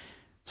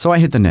 So I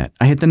hit the net.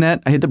 I hit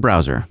the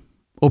browser.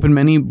 Open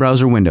many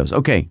browser windows.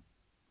 Okay.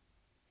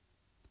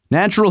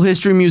 Natural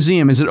History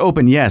Museum, is it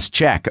open? Yes,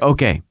 check.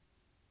 Okay.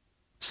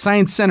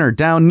 Science Center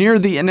down near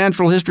the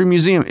Natural History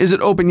Museum, is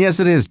it open? Yes,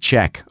 it is.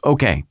 Check.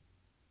 Okay.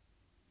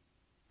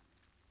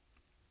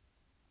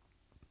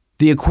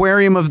 The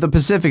Aquarium of the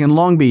Pacific in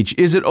Long Beach,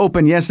 is it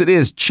open? Yes, it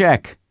is.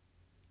 Check.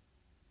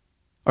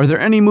 Are there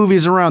any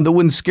movies around that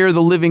wouldn't scare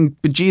the living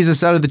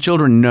bejesus out of the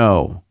children?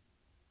 No.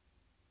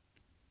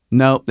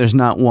 No, there's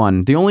not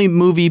one. The only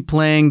movie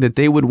playing that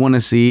they would want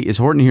to see is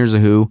Horton Hears a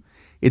Who.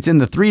 It's in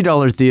the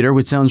 $3 theater,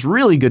 which sounds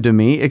really good to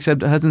me,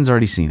 except Hudson's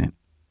already seen it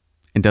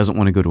and doesn't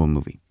want to go to a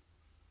movie.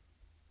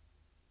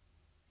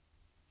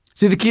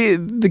 See, the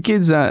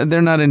kids,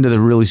 they're not into the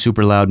really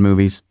super loud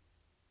movies.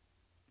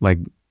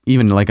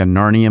 Even like a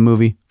Narnia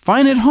movie.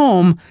 Fine at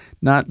home,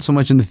 not so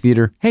much in the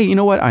theater. Hey, you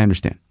know what? I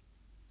understand.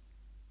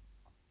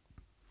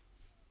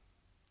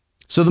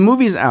 So the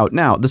movie's out.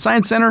 Now, the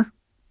Science Center,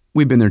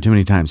 we've been there too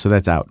many times, so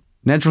that's out.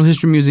 Natural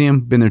History Museum,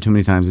 been there too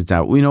many times, it's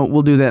out.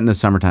 We'll do that in the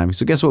summertime.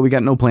 So guess what? We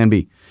got no plan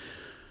B.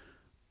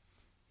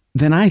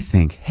 Then I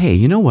think, hey,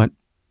 you know what?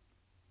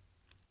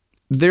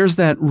 There's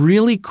that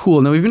really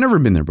cool, now we've never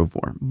been there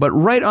before, but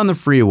right on the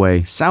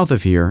freeway south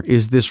of here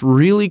is this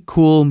really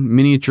cool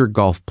miniature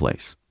golf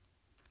place.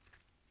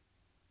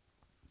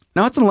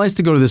 Now, it's nice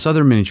to go to this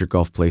other miniature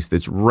golf place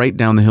that's right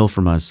down the hill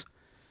from us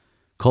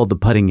called the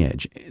Putting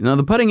Edge. Now,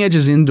 the Putting Edge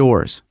is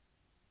indoors.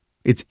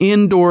 It's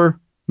indoor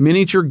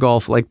miniature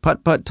golf, like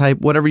putt-putt type,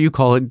 whatever you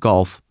call it,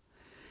 golf,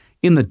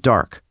 in the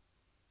dark.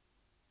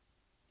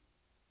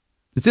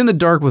 It's in the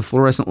dark with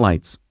fluorescent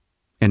lights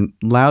and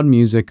loud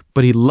music,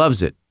 but he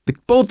loves it.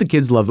 Both the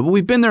kids love it, but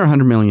we've been there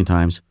 100 million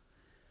times.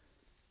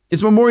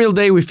 It's Memorial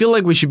Day. We feel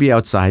like we should be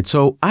outside.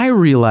 So I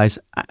realize,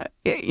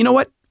 you know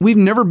what? We've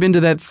never been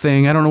to that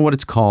thing. I don't know what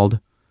it's called.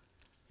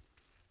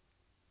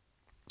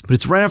 But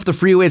it's right off the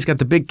freeway. It's got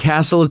the big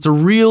castle. It's a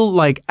real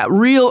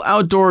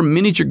outdoor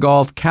miniature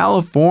golf,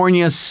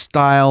 California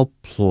style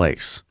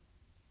place.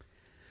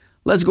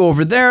 Let's go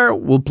over there.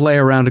 We'll play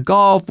a round of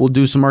golf. We'll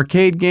do some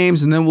arcade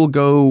games, and then we'll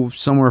go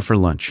somewhere for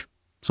lunch.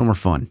 Somewhere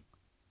fun.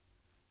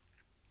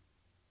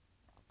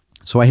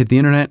 So I hit the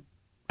internet.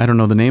 I don't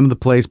know the name of the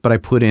place, but I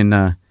put in,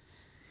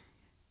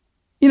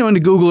 into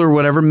Google or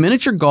whatever,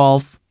 miniature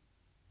golf.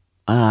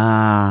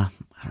 I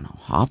don't know,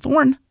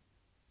 Hawthorne?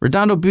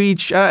 Redondo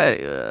Beach?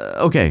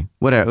 Okay,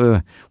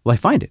 whatever. Well, I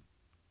find it.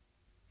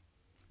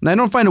 Now, I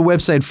don't find a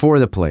website for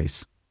the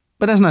place,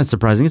 but that's not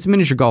surprising. It's a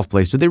miniature golf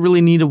place. Do they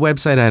really need a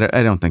website?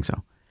 I don't think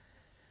so.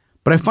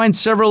 But I find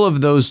several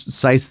of those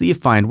sites that you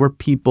find where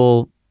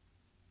people,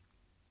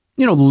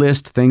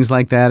 list things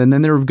like that, and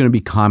then there are going to be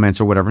comments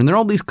or whatever, and there are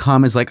all these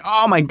comments like,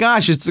 oh my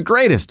gosh, it's the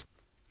greatest.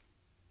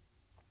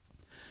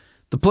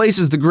 The place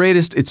is the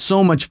greatest. It's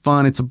so much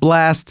fun. It's a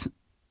blast.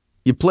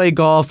 You play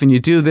golf and you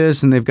do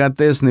this and they've got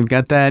this and they've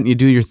got that and you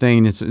do your thing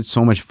and it's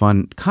so much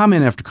fun.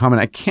 Comment after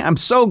comment. I'm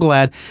so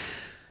glad.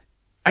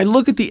 I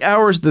look at the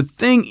hours. The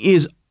thing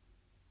is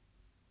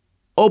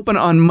open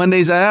on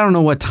Mondays. I don't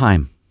know what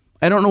time.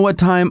 I don't know what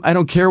time. I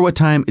don't care what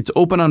time. It's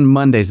open on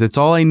Mondays. That's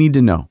all I need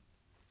to know.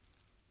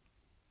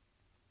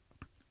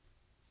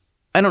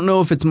 I don't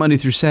know if it's Monday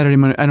through Saturday.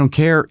 Monday. I don't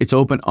care. It's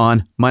open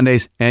on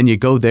Mondays and you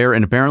go there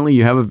and apparently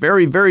you have a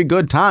very, very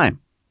good time.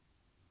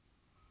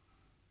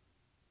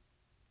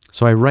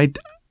 So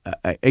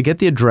I get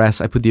the address,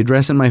 I put the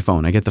address in my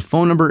phone, I get the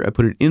phone number, I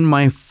put it in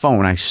my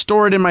phone, I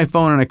store it in my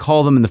phone and I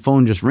call them and the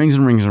phone just rings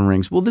and rings and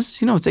rings. Well, this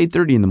is, it's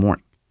 8:30 in the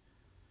morning.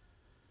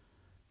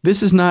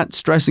 This is not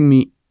stressing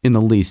me in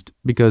the least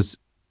because,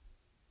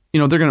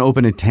 they're going to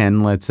open at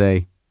 10, let's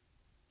say,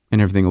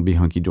 and everything will be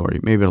hunky-dory,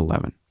 maybe at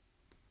 11.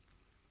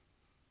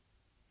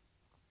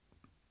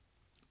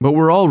 But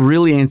we're all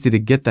really antsy to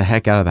get the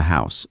heck out of the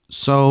house.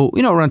 So,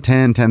 around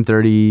 10,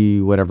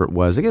 10:30, whatever it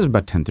was, I guess it was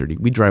about 10:30,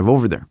 we drive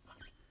over there.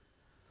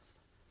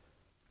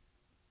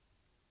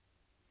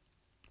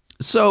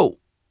 So,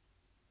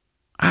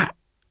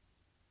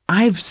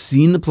 I've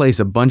seen the place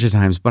a bunch of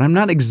times, but I'm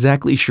not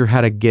exactly sure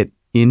how to get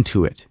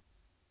into it.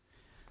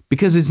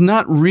 Because it's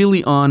not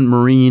really on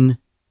Marine,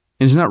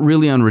 and it's not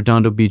really on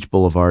Redondo Beach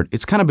Boulevard.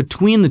 It's kind of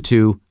between the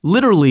two,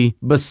 literally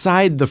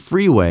beside the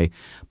freeway,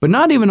 but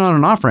not even on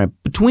an off-ramp,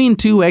 between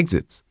two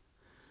exits.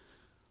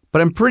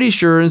 But I'm pretty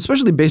sure, and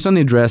especially based on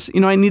the address,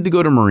 I need to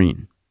go to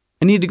Marine.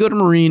 I need to go to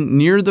Marine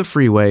near the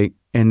freeway,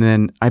 and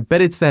then I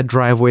bet it's that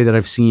driveway that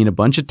I've seen a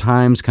bunch of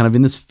times, kind of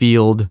in this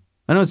field.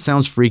 I know it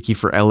sounds freaky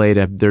for LA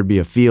to there be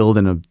a field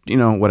and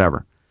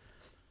whatever.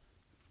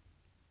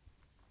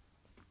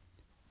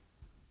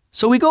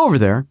 So we go over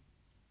there.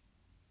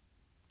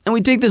 And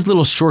we take this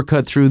little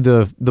shortcut through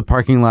the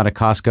parking lot of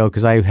Costco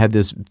because I had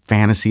this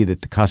fantasy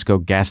that the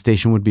Costco gas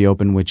station would be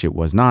open, which it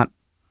was not.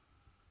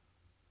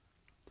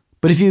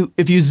 But if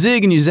you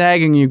zig and you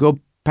zag and you go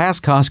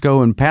past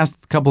Costco and past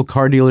a couple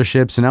car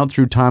dealerships and out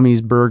through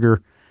Tommy's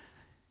Burger,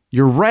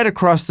 you're right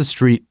across the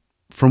street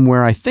from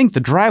where I think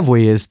the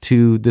driveway is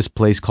to this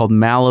place called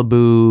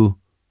Malibu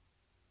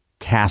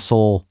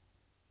Castle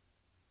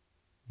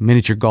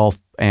Miniature Golf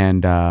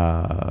and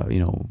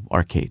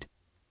arcade.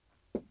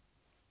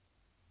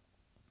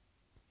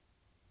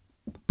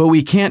 But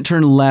we can't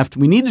turn left.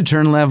 We need to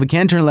turn left. We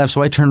can't turn left,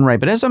 so I turn right.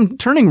 But as I'm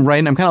turning right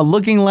and I'm kind of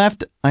looking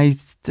left, I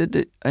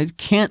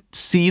can't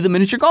see the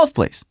miniature golf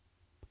place.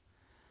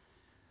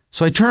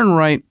 So I turn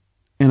right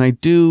and I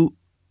do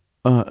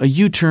a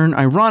U-turn,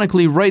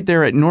 ironically, right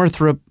there at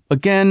Northrop.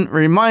 Again, a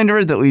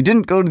reminder that we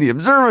didn't go to the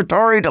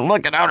observatory to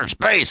look at outer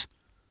space.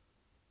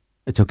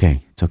 It's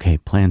okay. It's okay.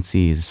 Plan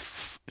C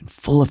is in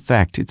full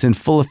effect. It's in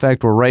full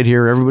effect. We're right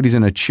here. Everybody's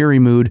in a cheery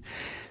mood.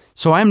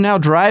 So I'm now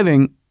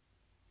driving.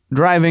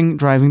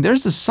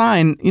 There's a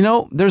sign,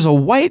 there's a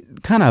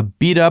white kind of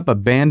beat up,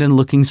 abandoned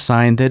looking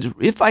sign that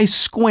if I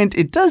squint,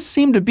 it does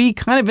seem to be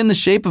kind of in the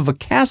shape of a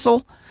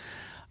castle.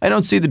 I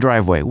don't see the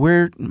driveway.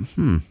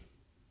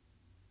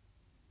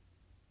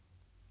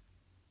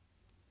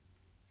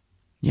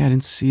 Yeah, I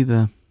didn't see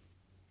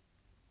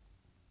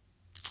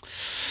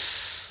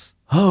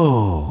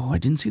I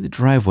didn't see the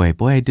driveway.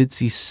 Boy, I did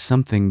see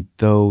something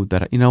though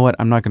that, you know what?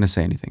 I'm not going to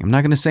say anything. I'm not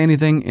going to say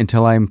anything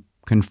until I'm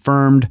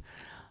confirmed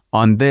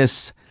on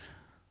this.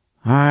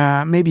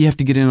 Maybe you have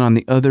to get in on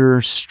the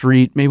other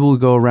street. Maybe we'll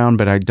go around,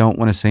 but I don't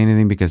want to say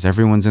anything because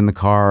everyone's in the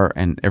car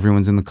and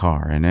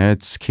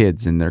it's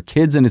kids and they're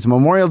kids and it's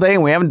Memorial Day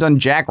and we haven't done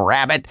Jack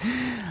Rabbit.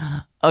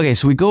 Okay,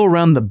 so we go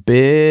around the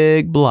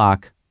big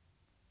block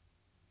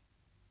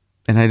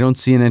and I don't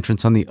see an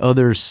entrance on the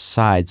other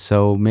side.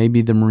 So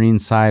maybe the Marine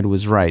side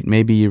was right.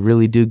 Maybe you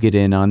really do get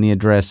in on the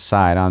address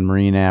side on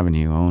Marine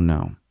Avenue. Oh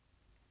no.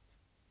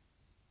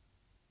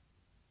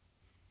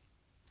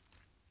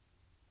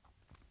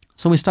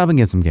 So we stop and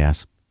get some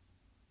gas.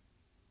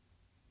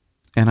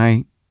 And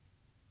I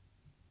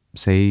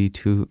say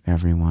to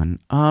everyone,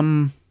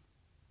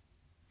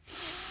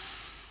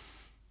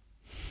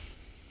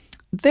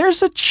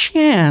 there's a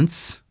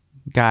chance,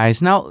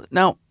 guys. Now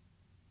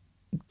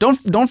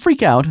don't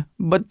freak out,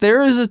 but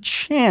there is a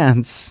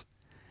chance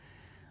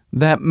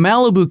that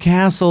Malibu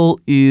Castle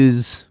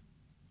is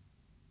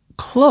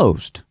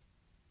closed.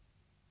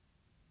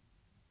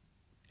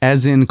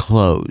 As in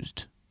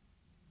closed.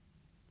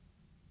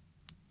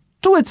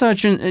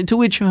 To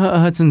which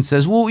Hudson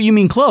says, well, you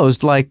mean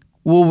closed? Like,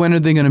 well, when are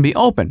they going to be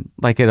open?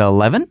 Like at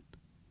 11?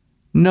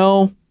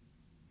 No,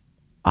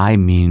 I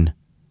mean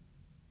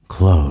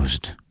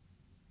closed.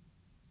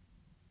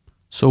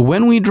 So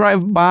when we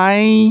drive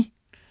by,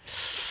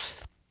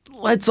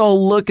 let's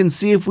all look and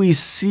see if we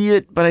see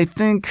it. But I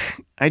think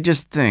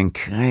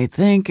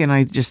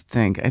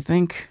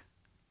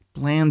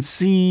Plan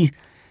C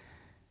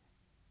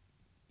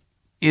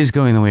is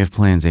going the way of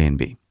Plans A and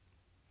B.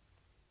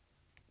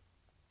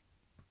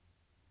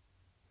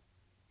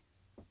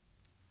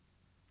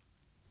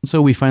 So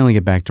we finally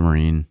get back to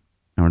Marine,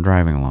 and we're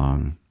driving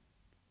along,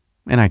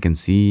 and I can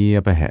see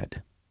up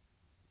ahead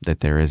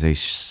that there is a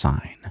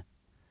sign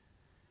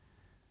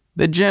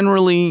that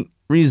generally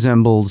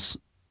resembles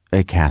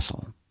a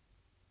castle.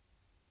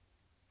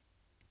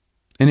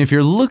 And if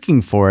you're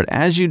looking for it,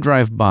 as you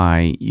drive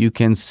by, you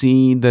can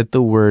see that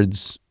the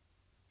words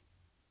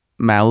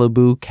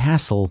Malibu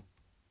Castle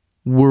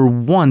were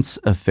once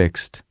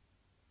affixed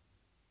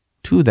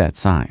to that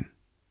sign.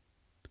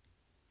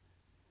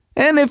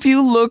 And if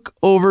you look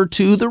over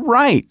to the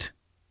right,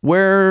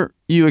 where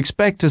you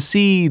expect to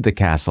see the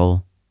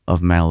castle of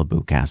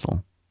Malibu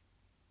Castle,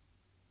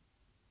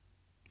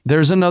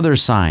 there's another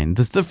sign.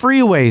 That's the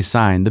freeway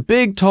sign, the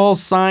big tall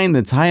sign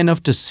that's high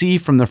enough to see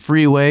from the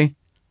freeway.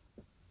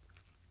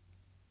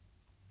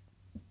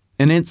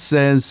 And it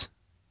says,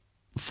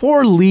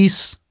 for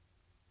lease,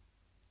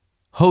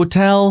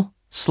 hotel/auto,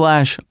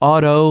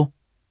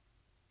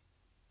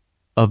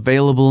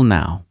 available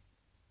now.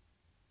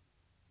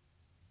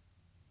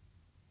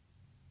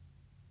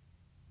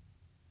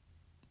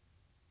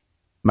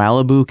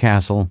 Malibu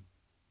Castle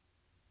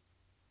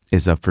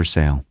is up for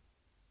sale.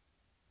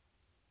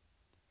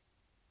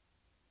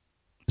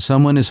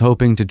 Someone is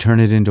hoping to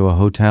turn it into a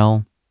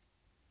hotel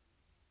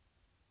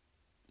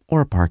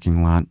or a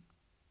parking lot.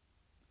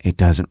 It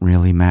doesn't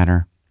really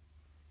matter.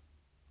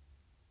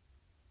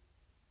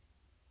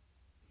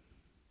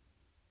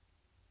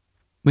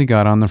 We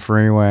got on the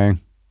freeway,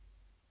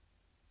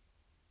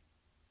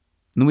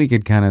 and we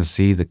could kind of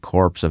see the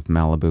corpse of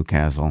Malibu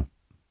Castle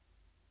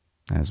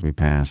as we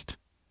passed.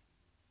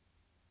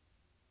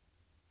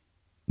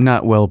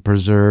 Not well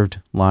preserved,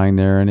 lying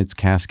there in its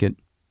casket,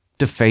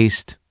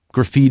 defaced,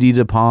 graffitied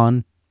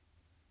upon.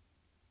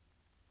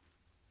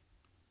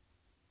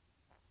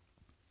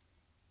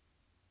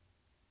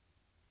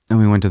 And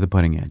we went to the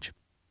putting edge.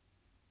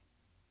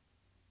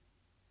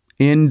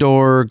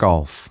 Indoor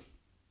golf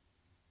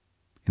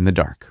in the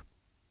dark.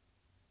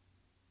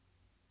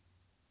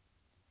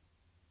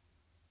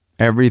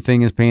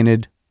 Everything is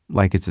painted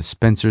like it's a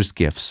Spencer's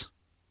Gifts.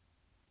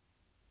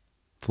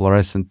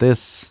 Fluorescent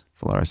this,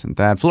 fluorescent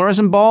that,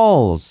 fluorescent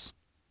balls.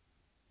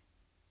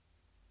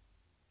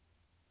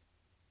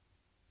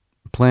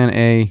 Plan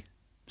A,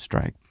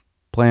 strike.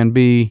 Plan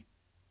B,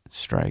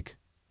 strike.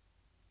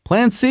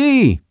 Plan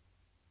C,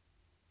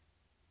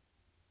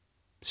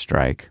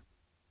 strike.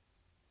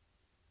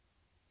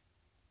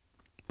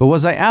 But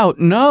was I out?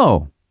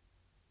 No.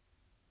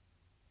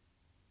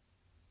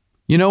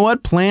 You know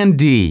what? Plan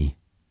D.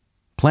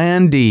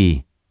 Plan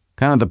D.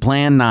 Kind of the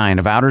Plan 9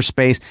 of outer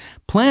space.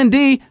 Plan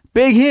D,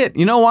 big hit.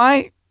 You know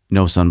why?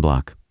 No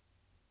sunblock.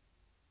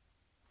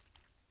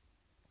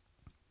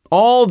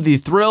 All the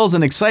thrills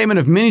and excitement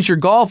of miniature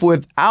golf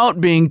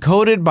without being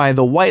coated by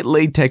the white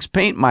latex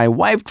paint my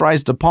wife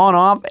tries to pawn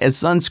off as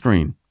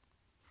sunscreen.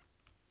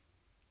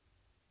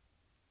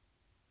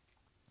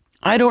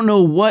 I don't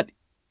know what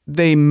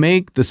they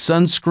make the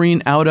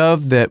sunscreen out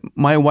of that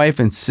my wife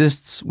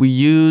insists we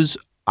use.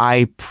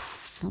 I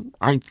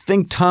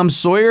think Tom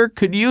Sawyer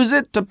could use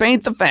it to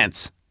paint the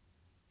fence.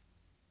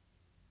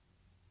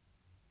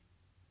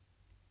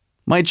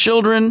 My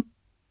children,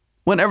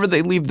 whenever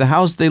they leave the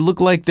house, they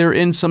look like they're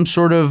in some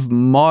sort of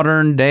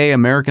modern-day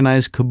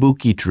Americanized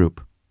kabuki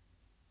troupe.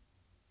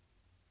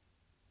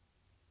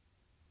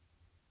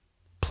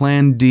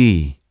 Plan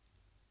D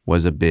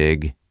was a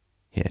big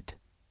hit.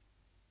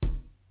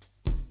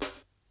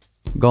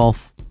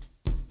 Golf,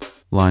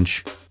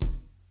 lunch,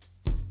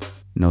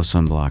 no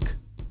sunblock.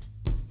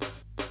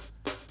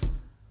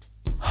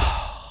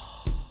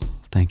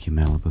 Thank you,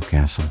 Malibu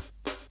Castle.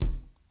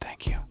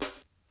 Thank you.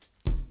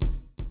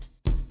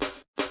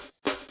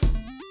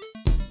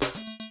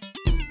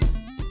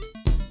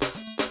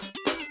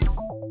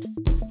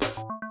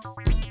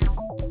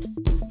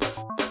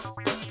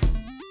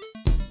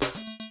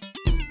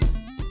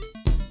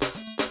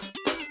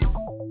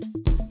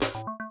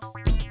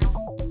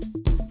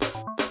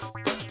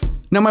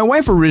 Now, my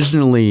wife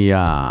originally,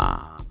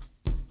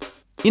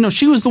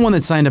 she was the one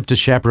that signed up to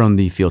chaperone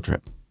the field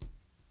trip.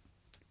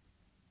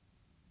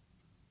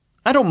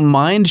 I don't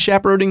mind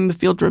chaperoning the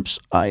field trips.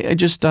 I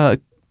just, can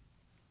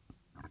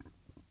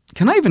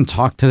I even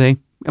talk today?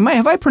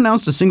 Have I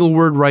pronounced a single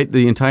word right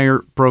the entire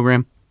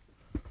program?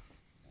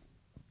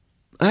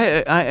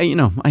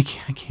 I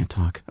can't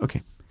talk.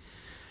 Okay.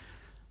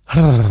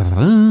 You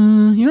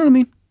know what I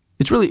mean?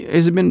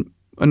 Has it been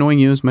annoying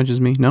you as much as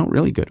me? No?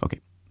 Really? Good.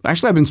 Okay.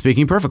 Actually, I've been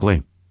speaking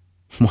perfectly.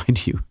 Why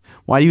do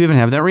you even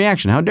have that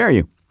reaction? How dare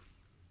you?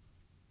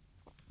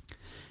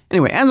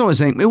 Anyway, as I was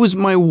saying, it was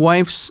my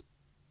wife's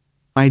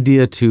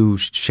idea to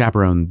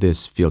chaperone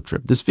this field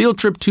trip. This field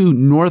trip to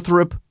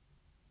Northrop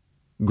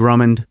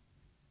Grumman.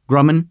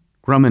 Northrop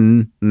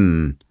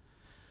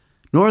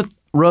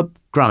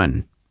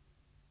Grumman.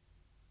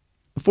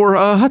 For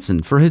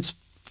Hudson, for his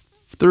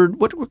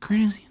what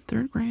grade is he in?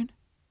 Third grade?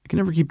 I can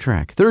never keep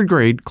track. Third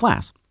grade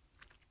class.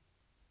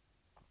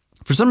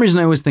 For some reason,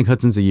 I always think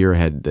Hudson's a year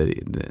ahead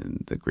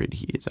the grade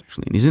he is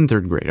actually in. He's in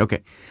third grade.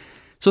 Okay.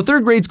 So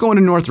third grade's going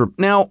to Northrop.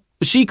 Now,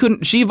 she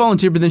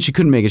volunteered, but then she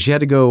couldn't make it. She had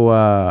to go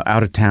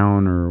out of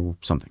town or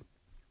something.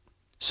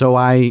 So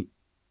I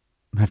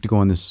have to go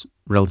on this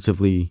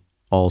relatively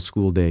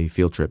all-school day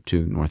field trip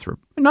to Northrop.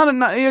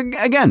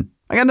 Again,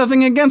 I got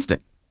nothing against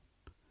it.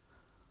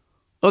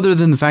 Other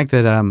than the fact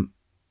that,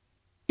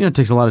 it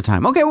takes a lot of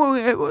time. Okay, well,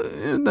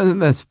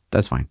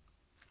 that's fine.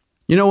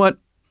 You know what?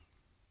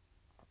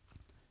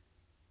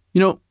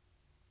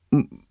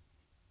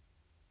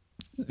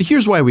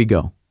 Here's why we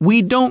go.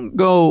 We don't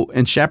go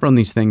and chaperone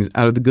these things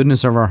out of the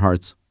goodness of our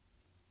hearts.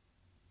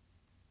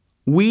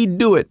 We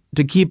do it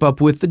to keep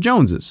up with the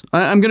Joneses.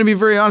 I'm going to be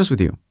very honest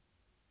with you.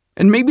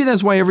 And maybe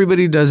that's why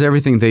everybody does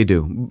everything they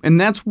do. And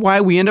that's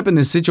why we end up in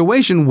this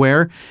situation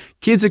where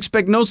kids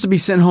expect notes to be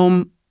sent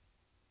home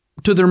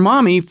to their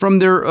mommy from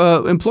their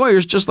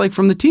employers, just like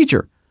from the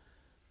teacher.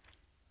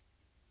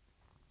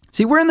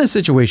 See, we're in this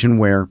situation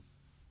where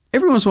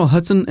every once in a while,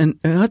 Hudson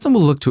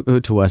will look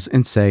to us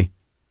and say,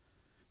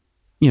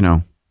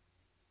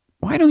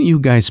 why don't you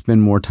guys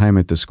spend more time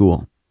at the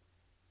school?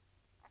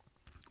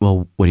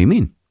 Well, what do you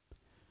mean?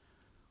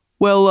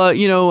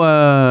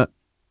 Well,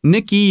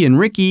 Nikki and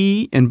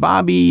Ricky and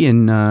Bobby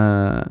and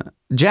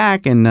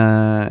Jack and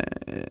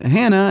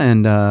Hannah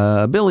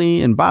and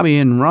Billy and Bobby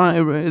and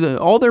Ron,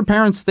 all their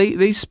parents,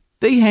 they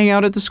hang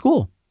out at the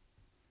school.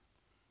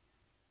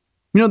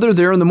 They're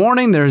there in the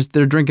morning,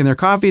 they're drinking their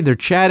coffee, they're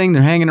chatting,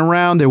 they're hanging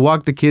around, they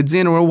walk the kids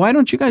in. Or why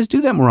don't you guys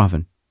do that more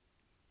often?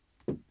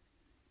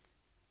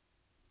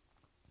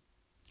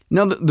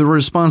 Now, the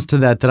response to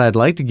that I'd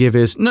like to give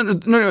is, no,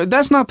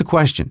 that's not the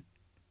question.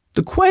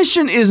 The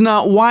question is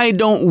not why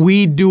don't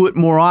we do it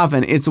more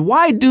often? It's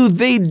why do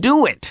they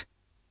do it?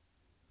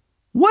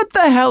 What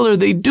the hell are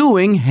they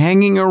doing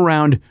hanging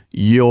around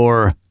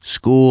your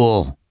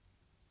school?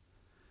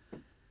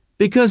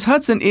 Because,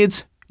 Hudson,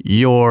 it's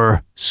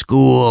your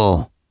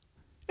school.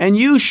 And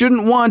you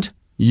shouldn't want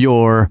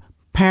your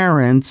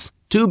parents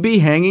to be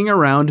hanging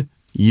around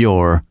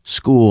your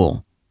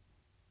school.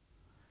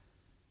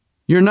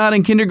 You're not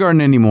in kindergarten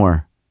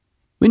anymore.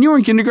 When you were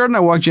in kindergarten, I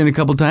walked you in a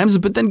couple times,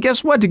 but then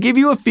guess what? To give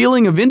you a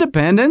feeling of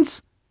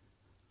independence,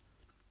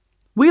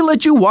 we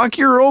let you walk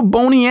your old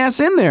bony ass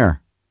in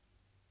there.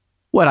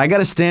 What, I got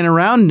to stand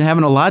around and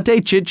having a latte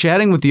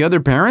chit-chatting with the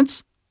other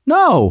parents?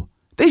 No,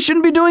 they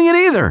shouldn't be doing it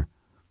either.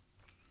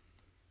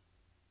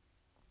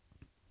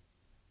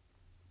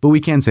 But we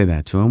can't say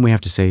that to him. We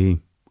have to say,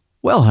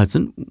 well,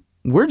 Hudson,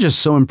 we're just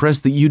so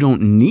impressed that you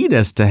don't need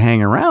us to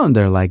hang around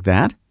there like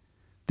that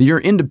you're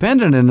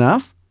independent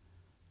enough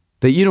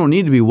that you don't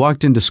need to be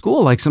walked into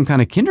school like some kind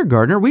of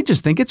kindergartner. We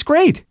just think it's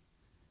great.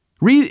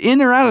 Read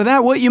in or out of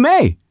that what you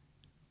may.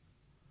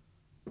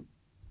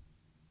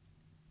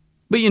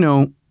 But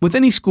with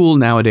any school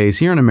nowadays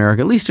here in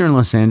America, at least here in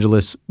Los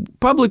Angeles,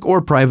 public or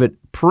private,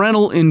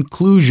 parental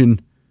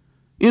inclusion,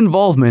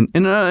 involvement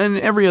in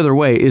every other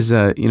way is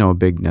a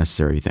big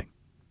necessary thing.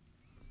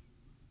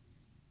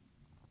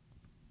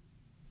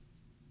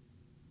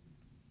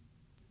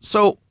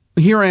 So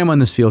here I am on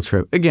this field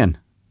trip. Again,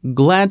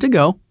 glad to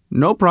go.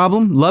 No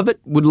problem. Love it.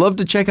 Would love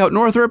to check out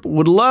Northrop.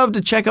 Would love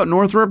to check out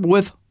Northrop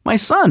with my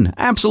son.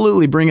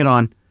 Absolutely. Bring it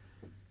on.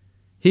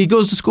 He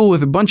goes to school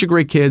with a bunch of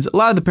great kids. A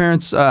lot of the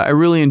parents I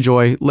really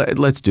enjoy.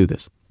 Let's do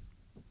this.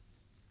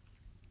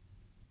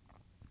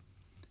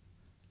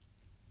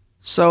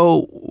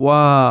 So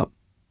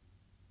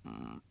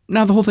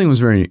now the whole thing was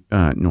very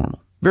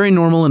normal. Very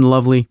normal and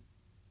lovely.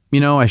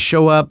 I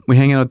show up, we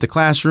hang out at the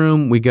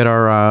classroom, we get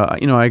our,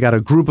 I got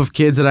a group of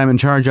kids that I'm in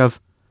charge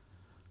of.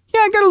 Yeah,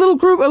 I got a little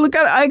group,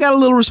 I got a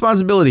little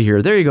responsibility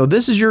here. There you go.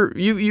 This is you're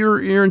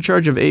in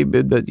charge of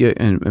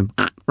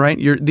right?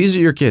 These are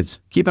your kids.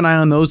 Keep an eye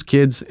on those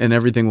kids and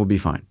everything will be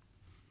fine.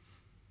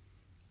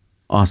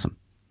 Awesome.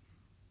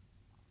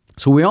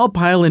 So we all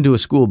pile into a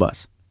school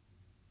bus.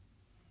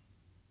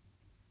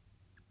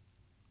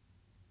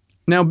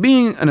 Now,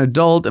 being an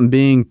adult and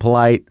being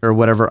polite or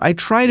whatever, I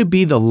try to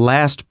be the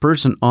last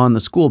person on the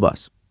school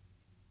bus.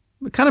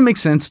 It kind of makes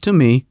sense to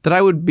me that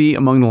I would be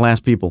among the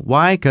last people.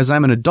 Why? Because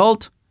I'm an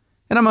adult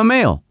and I'm a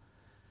male.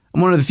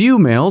 I'm one of the few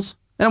males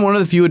and I'm one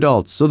of the few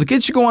adults. So the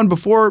kids should go on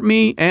before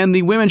me and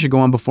the women should go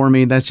on before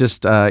me. That's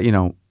just,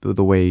 the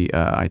way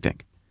I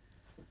think.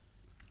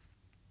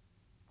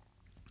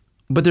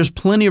 But there's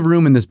plenty of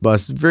room in this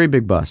bus. It's a very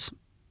big bus.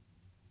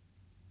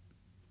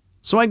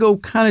 So I go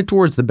kind of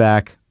towards the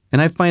back.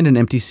 And I find an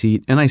empty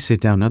seat and I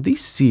sit down. Now, these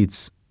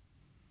seats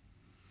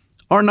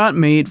are not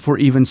made for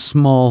even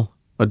small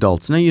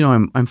adults. Now,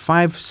 I'm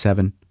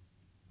 5'7".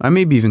 I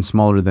may be even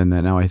smaller than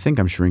that now. I think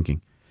I'm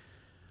shrinking.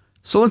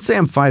 So let's say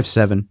I'm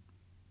 5'7".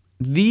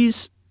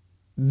 These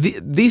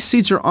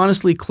seats are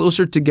honestly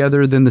closer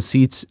together than the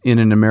seats in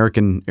an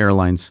American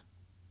Airlines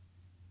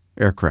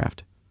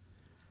aircraft.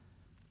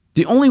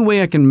 The only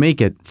way I can make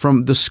it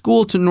from the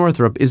school to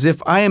Northrop is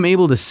if I am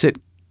able to sit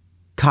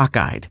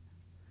cockeyed,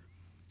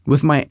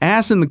 with my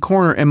ass in the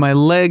corner and my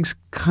legs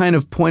kind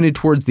of pointed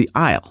towards the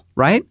aisle,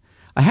 right?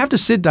 I have to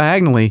sit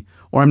diagonally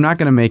or I'm not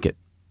going to make it.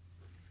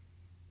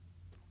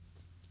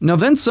 Now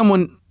then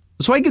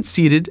so I get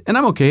seated and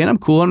I'm okay and I'm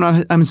cool.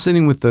 I'm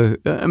sitting with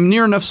I'm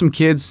near enough some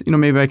kids,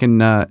 maybe I can,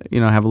 have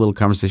a little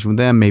conversation with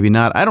them, maybe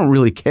not. I don't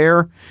really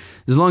care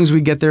as long as we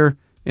get there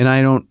and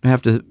I don't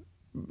have to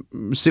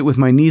sit with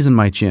my knees in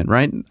my chin,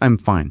 right? I'm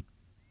fine.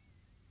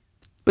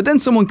 But then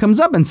someone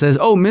comes up and says,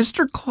 "Oh,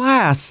 Mr.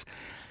 Class,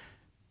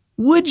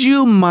 would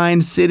you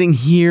mind sitting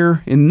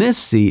here in this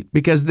seat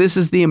because this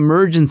is the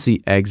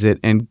emergency exit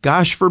and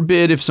gosh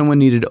forbid if someone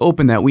needed to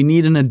open that, we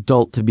need an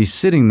adult to be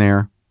sitting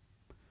there.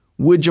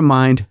 Would you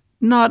mind?"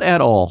 Not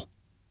at all.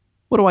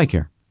 What do I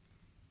care?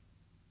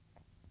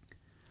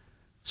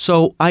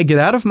 So I get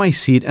out of my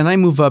seat and I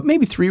move up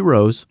maybe 3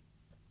 rows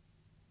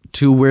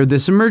to where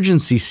this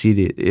emergency seat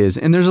is.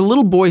 And there's a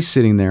little boy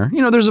sitting there.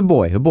 There's a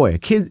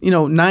kid,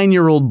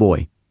 9-year-old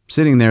boy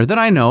sitting there that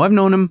I know. I've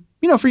known him,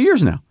 for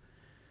years now.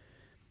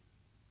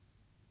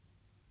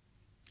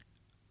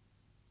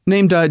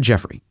 Named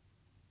Jeffrey.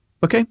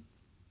 Okay?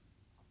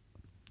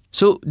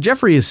 So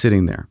Jeffrey is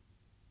sitting there.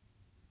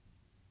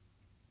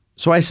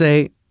 So I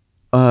say,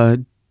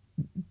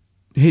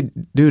 "Hey,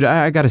 dude,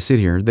 I got to sit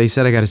here. They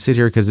said I got to sit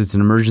here because it's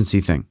an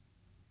emergency thing."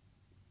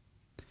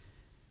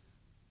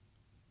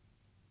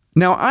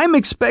 Now I'm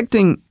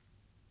expecting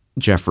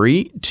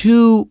Jeffrey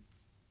to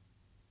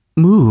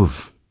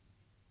move.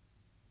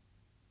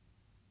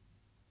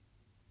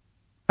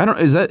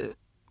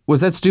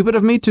 Was that stupid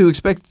of me to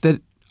expect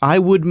that I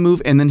would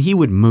move and then he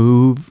would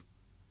move?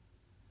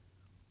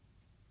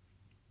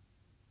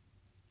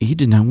 He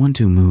did not want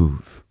to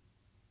move.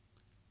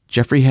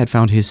 Jeffrey had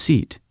found his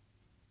seat.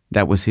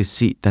 That was his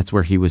seat. That's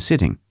where he was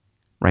sitting.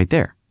 Right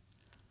there.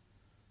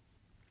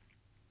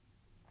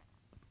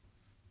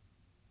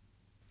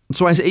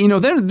 So I say,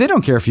 they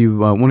don't care if you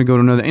want to go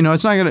to another,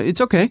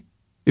 it's okay.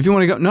 If you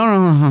want to go,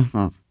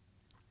 no.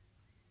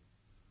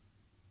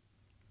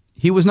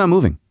 He was not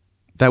moving.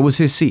 That was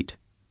his seat.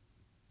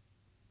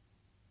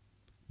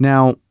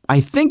 Now,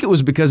 I think it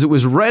was because it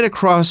was right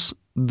across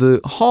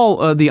the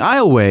the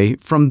aisleway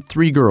from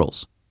 3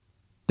 girls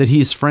that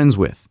he's friends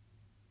with.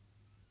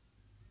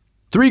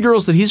 3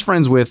 girls that he's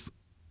friends with.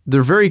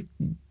 They're very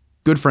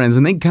good friends,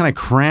 and they kind of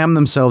crammed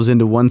themselves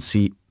into one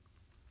seat.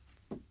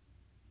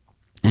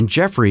 And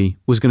Jeffrey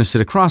was going to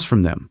sit across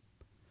from them.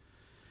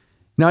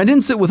 Now, I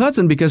didn't sit with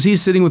Hudson because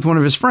he's sitting with one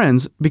of his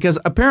friends, because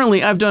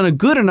apparently I've done a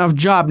good enough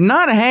job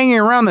not hanging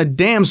around the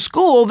damn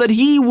school that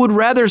he would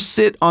rather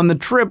sit on the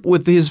trip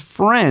with his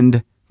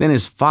friend than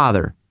his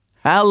father.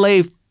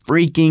 Hallelujah.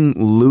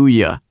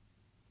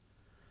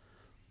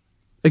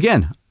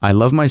 Again, I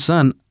love my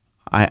son.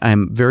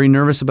 I'm very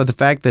nervous about the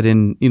fact that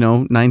in,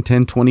 9,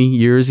 10, 20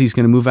 years, he's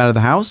going to move out of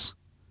the house.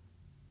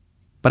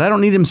 But I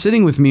don't need him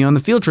sitting with me on the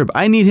field trip.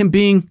 I need him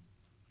being,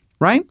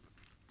 right?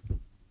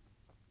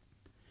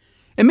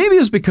 And maybe it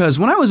was because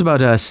when I was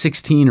about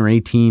 16 or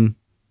 18,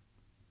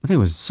 I think it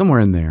was somewhere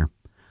in there,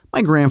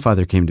 my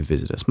grandfather came to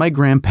visit us. My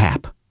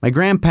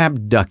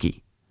grandpap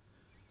Ducky.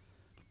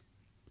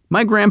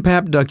 My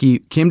grandpap Ducky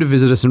came to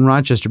visit us in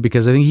Rochester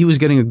because I think he was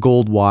getting a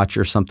gold watch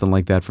or something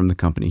like that from the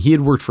company. He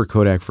had worked for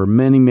Kodak for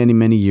many, many,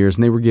 many years,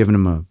 and they were giving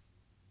him a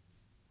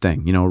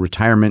thing, a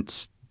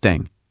retirement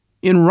thing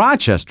in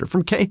Rochester.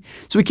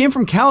 So he came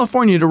from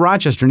California to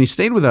Rochester, and he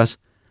stayed with us.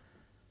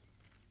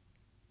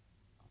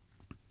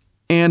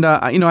 And,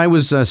 I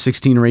was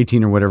 16 or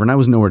 18 or whatever, and I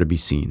was nowhere to be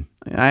seen.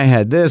 I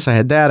had this, I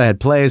had that, I had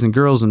plays and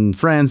girls and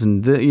friends,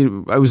 and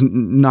I was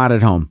not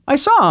at home. I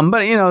saw him, but,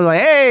 like,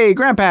 hey,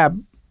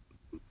 grandpap.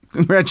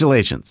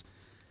 Congratulations.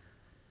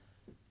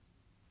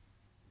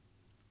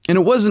 And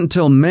it wasn't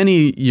until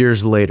many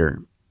years later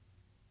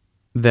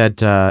that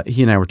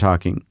he and I were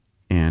talking,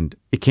 and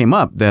it came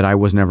up that I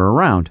was never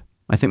around.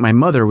 I think my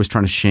mother was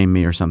trying to shame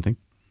me or something.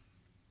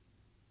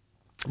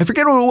 I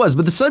forget what it was,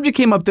 but the subject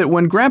came up that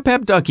when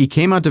Grandpap Ducky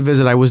came out to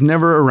visit, I was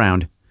never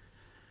around.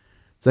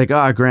 It's like,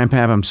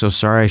 Grandpap, I'm so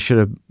sorry. I should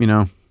have,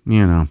 And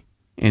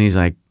he's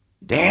like,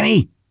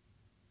 Danny,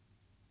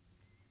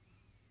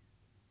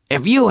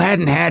 if you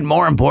hadn't had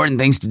more important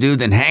things to do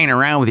than hanging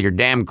around with your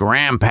damn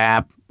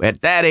grandpap,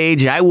 at that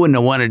age, I wouldn't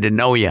have wanted to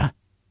know you.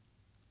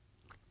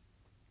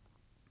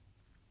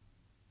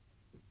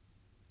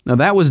 Now,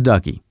 that was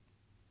Ducky.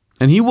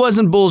 And he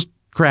wasn't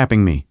bull-crapping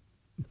me.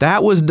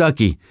 That was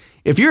Ducky.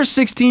 If you're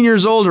 16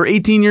 years old or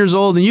 18 years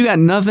old and you got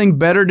nothing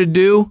better to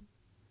do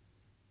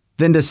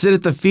than to sit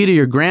at the feet of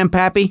your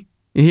grandpappy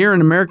here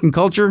in American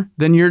culture,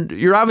 then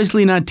you're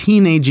obviously not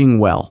teenaging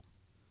well.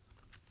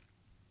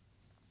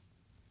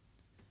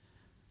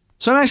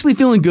 So I'm actually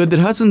feeling good that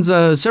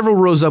Hudson's several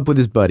rows up with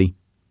his buddy.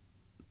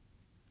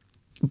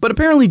 But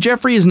apparently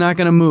Jeffrey is not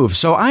going to move.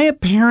 So I'm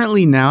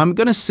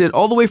going to sit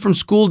all the way from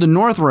school to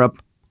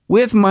Northrop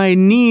with my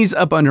knees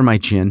up under my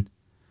chin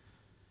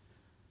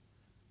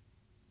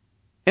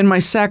and my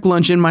sack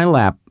lunch in my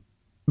lap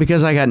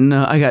because I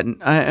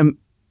am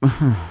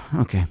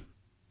okay.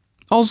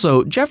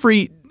 Also,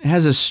 Jeffrey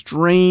has a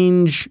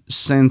strange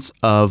sense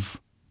of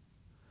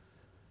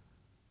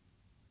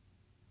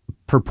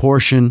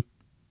proportion,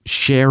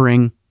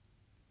 sharing,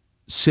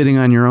 sitting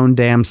on your own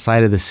damn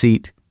side of the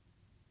seat.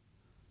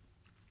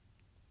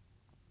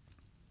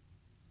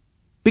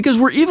 Because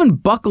we're even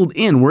buckled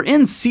in. We're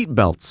in seat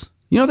belts.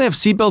 They have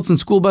seat belts in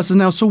school buses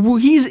now. So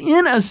he's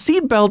in a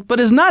seat belt, but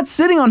is not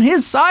sitting on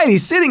his side.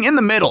 He's sitting in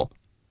the middle.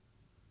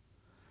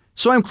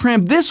 So I'm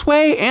cramped this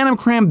way and I'm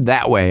cramped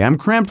that way. I'm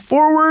cramped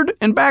forward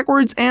and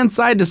backwards and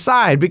side to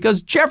side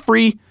because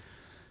Jeffrey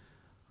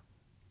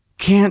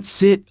can't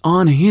sit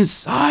on his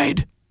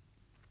side.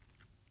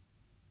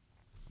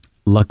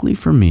 Luckily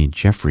for me,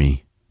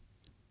 Jeffrey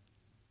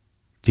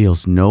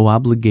feels no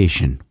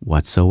obligation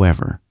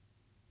whatsoever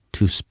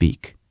to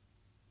speak.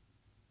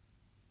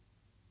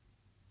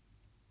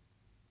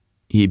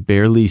 He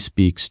barely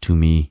speaks to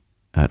me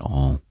at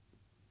all.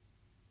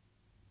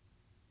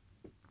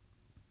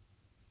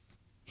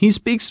 He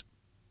speaks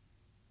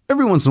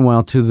every once in a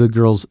while to the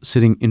girls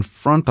sitting in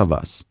front of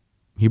us.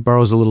 He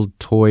borrows a little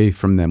toy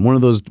from them. One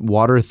of those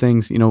water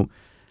things,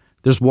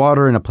 there's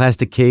water in a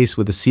plastic case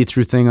with a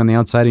see-through thing on the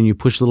outside, and you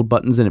push little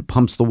buttons and it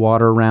pumps the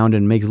water around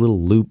and makes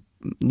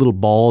little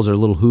balls or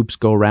little hoops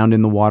go around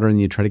in the water,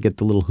 and you try to get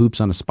the little hoops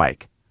on a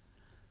spike.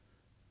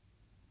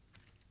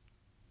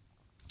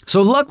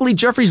 So luckily,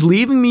 Jeffrey's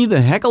leaving me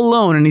the heck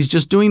alone, and he's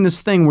just doing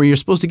this thing where you're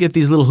supposed to get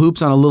these little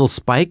hoops on a little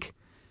spike.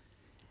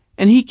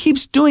 And he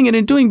keeps doing it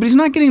and doing, but he's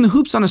not getting the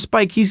hoops on a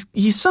spike. He's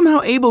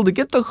somehow able to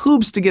get the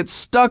hoops to get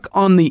stuck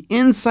on the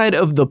inside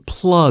of the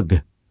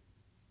plug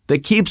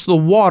that keeps the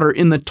water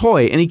in the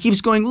toy. And he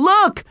keeps going,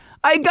 look,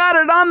 I got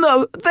it on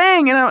the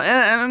thing.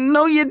 And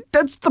no,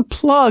 that's the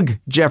plug,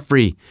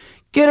 Jeffrey.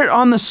 Get it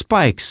on the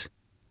spikes.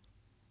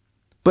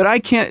 But I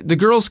can't, the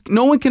girls,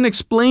 no one can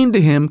explain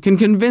to him, can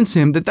convince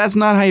him that that's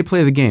not how you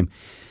play the game.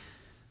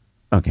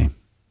 Okay,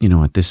 you know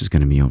what? This is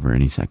going to be over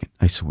any second.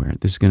 I swear,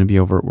 this is going to be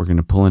over. We're going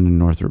to pull into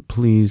Northrop,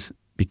 please,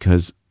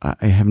 because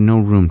I have no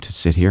room to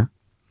sit here.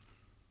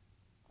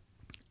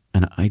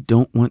 And I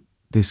don't want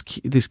this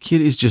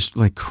kid is just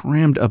like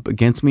crammed up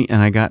against me,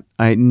 and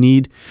I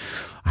need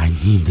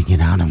to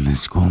get out of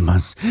this school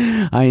bus.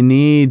 I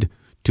need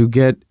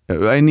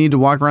to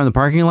walk around the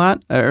parking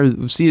lot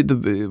or see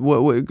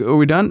what are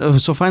we done?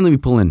 So finally we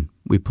pull in.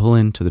 We pull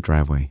into the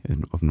driveway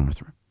of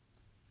Northrop.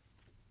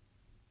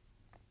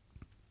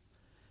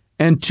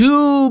 And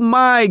to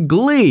my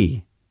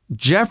glee,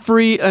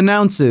 Jeffrey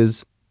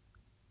announces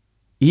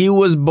he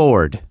was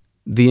bored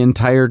the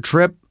entire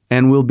trip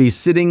and will be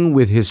sitting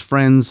with his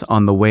friends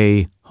on the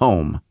way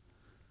home.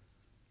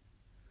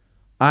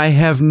 I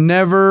have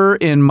never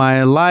in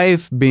my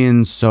life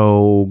been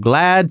so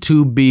glad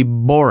to be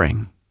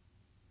boring.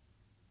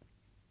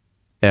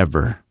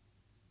 Ever.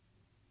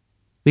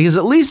 Because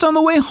at least on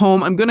the way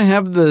home, I'm going to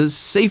have the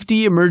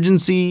safety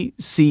emergency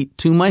seat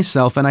to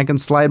myself and I can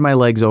slide my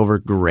legs over.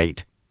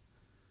 Great.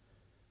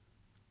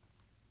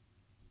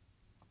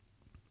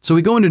 So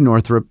we go into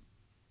Northrop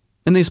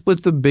and they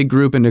split the big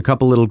group into a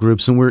couple little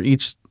groups and we're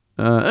each,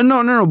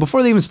 no.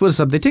 Before they even split us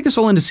up, they take us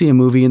all in to see a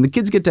movie and the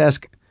kids get to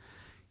ask,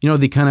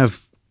 the kind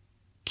of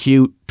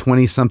cute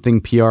 20-something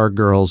PR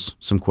girls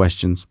some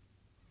questions.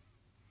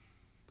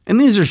 And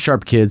these are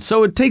sharp kids,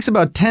 so it takes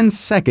about 10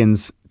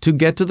 seconds to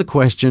get to the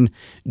question,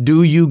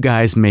 do you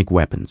guys make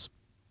weapons?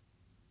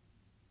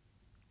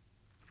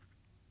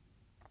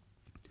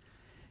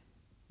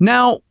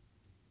 Now,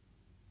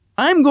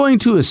 I'm going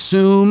to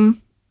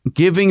assume,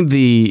 given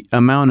the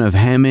amount of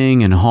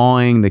hemming and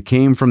hawing that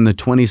came from the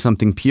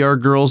 20-something PR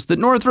girls, that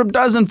Northrop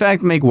does in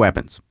fact make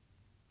weapons.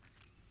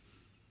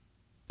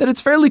 That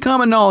it's fairly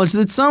common knowledge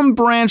that some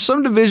branch,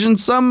 some division,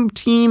 some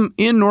team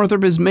in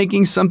Northrop is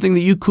making something that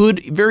you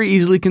could very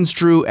easily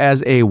construe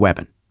as a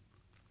weapon.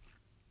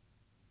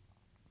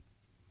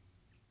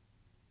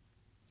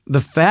 The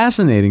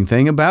fascinating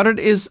thing about it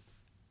is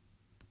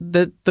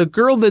that the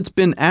girl that's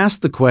been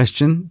asked the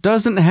question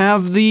doesn't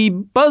have the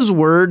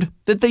buzzword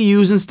that they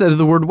use instead of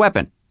the word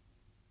weapon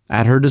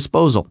at her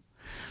disposal.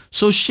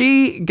 So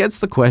she gets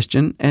the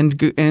question and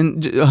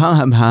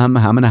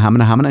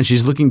hamana, and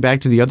she's looking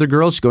back to the other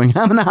girl. She's going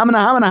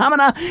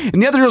hamana,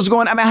 and the other girl's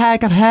going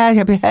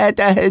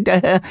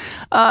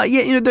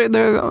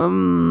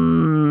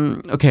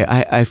okay.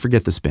 I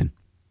forget the spin.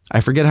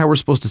 I forget how we're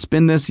supposed to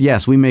spin this.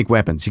 Yes, we make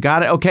weapons. You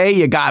got it. Okay,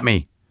 you got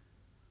me.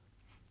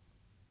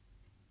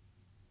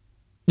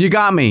 You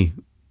got me.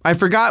 I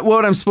forgot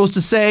what I'm supposed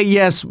to say.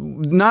 Yes,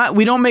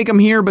 we don't make them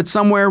here, but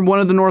somewhere, one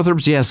of the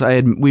Northrops, yes,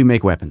 we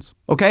make weapons.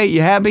 Okay,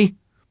 you happy?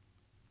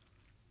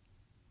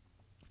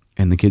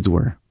 And the kids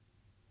were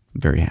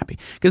very happy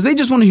because they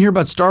just want to hear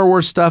about Star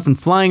Wars stuff and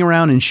flying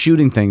around and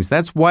shooting things.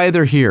 That's why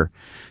they're here.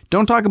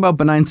 Don't talk about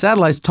benign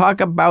satellites.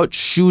 Talk about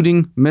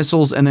shooting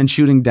missiles and then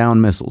shooting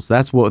down missiles.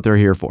 That's what they're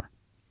here for.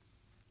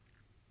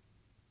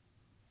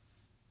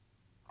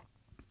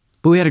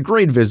 But we had a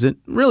great visit,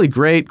 really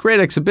great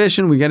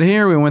exhibition. We got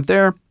here, we went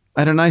there.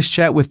 I had a nice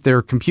chat with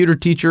their computer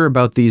teacher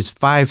about these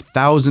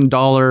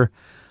 $5,000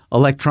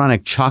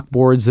 electronic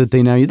chalkboards that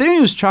they now use. They don't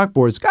use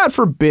chalkboards. God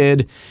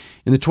forbid,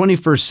 in the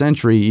 21st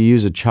century, you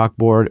use a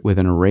chalkboard with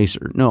an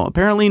eraser. No,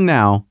 apparently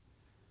now.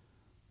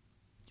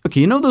 Okay,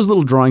 you know those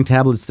little drawing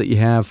tablets that you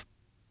have?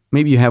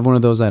 Maybe you have one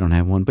of those. I don't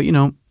have one. But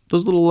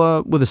those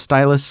little, with a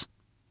stylus.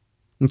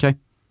 Okay.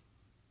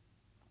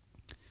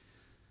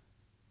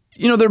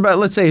 They're about,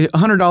 let's say,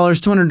 $100,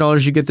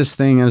 $200. You get this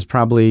thing and it's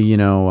probably,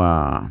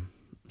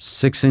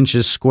 6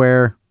 inches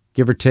square,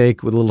 give or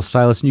take, with a little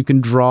stylus. And you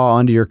can draw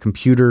onto your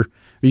computer or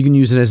you can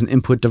use it as an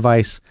input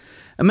device.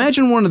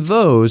 Imagine one of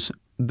those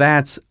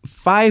that's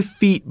 5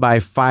 feet by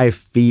 5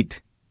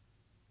 feet.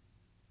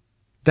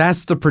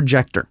 That's the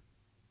projector.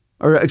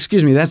 Or,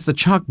 excuse me, that's the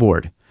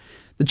chalkboard.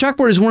 The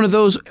chalkboard is one of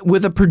those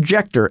with a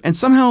projector. And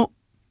somehow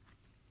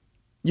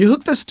you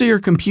hook this to your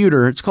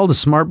computer. It's called a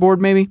smartboard,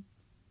 maybe.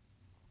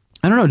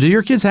 I don't know. Do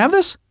your kids have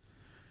this?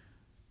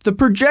 The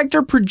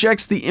projector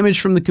projects the image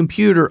from the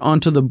computer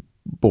onto the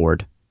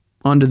board,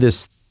 onto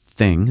this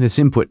thing, this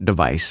input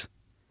device.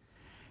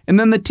 And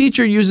then the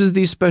teacher uses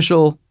these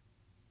special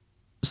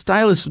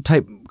stylus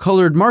type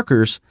colored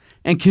markers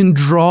and can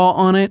draw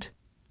on it.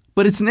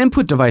 But it's an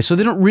input device, so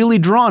they don't really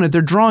draw on it.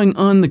 They're drawing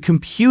on the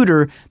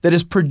computer that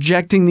is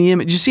projecting the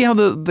image. You see how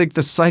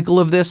the cycle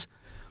of this?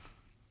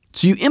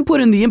 So you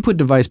input in the input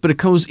device, but it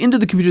goes into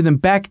the computer, then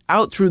back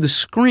out through the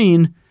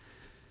screen.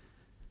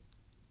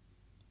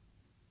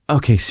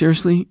 Okay,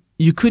 seriously?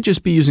 You could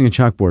just be using a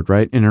chalkboard,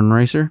 right? And an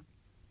eraser?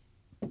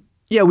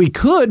 Yeah, we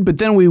could, but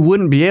then we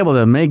wouldn't be able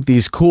to make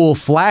these cool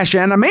flash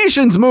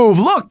animations move.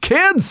 Look,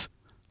 kids!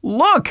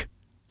 Look!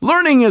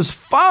 Learning is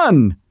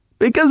fun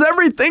because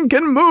everything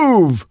can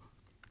move.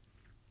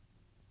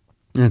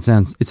 It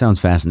sounds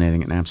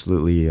fascinating and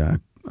absolutely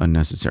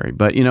unnecessary.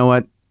 But you know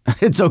what?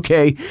 It's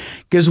okay,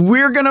 because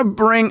we're going to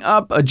bring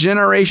up a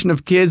generation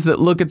of kids that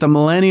look at the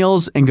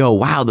millennials and go,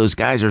 wow, those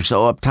guys are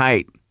so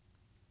uptight.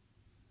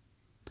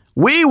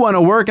 We want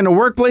to work in a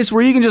workplace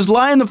where you can just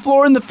lie on the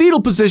floor in the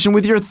fetal position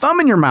with your thumb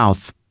in your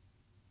mouth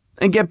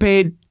and get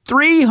paid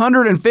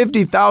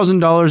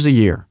 $350,000 a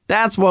year.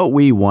 That's what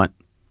we want.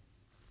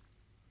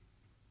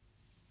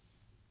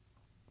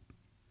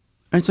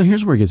 All right, so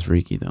here's where it gets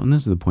freaky, though, and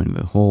this is the point of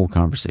the whole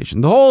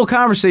conversation. The whole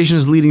conversation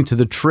is leading to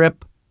the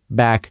trip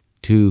back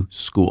to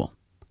school.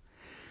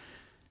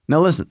 Now,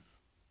 listen,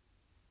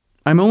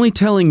 I'm only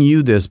telling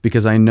you this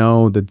because I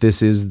know that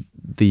this is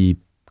the,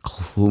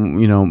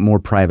 more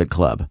private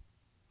club.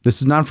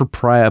 This is not for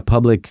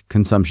public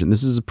consumption.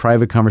 This is a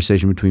private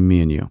conversation between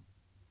me and you.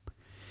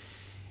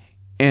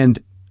 And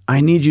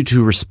I need you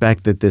to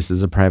respect that this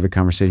is a private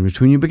conversation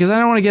between you because I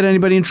don't want to get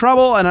anybody in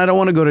trouble and I don't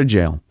want to go to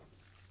jail.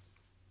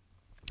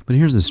 But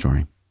here's the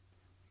story.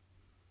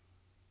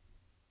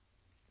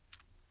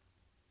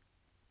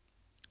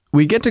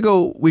 We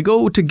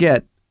go to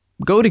get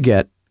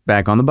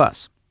back on the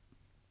bus.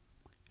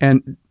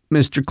 And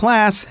Mr.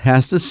 Class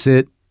has to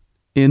sit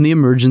in the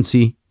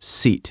emergency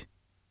seat.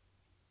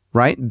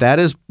 Right? That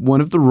is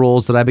one of the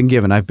roles that I've been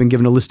given. I've been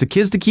given a list of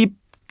kids to keep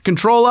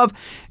control of.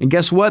 And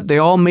guess what? They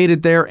all made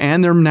it there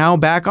and they're now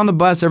back on the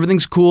bus.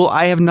 Everything's cool.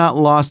 I have not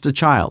lost a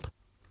child.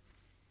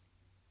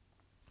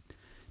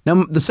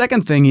 Now, the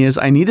second thing is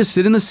I need to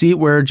sit in the seat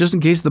where just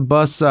in case the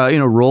bus,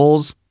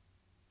 rolls,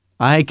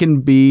 I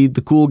can be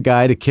the cool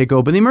guy to kick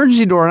open the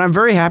emergency door. And I'm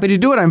very happy to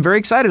do it. I'm very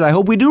excited. I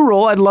hope we do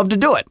roll. I'd love to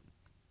do it.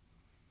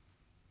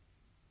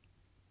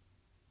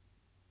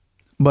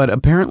 But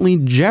apparently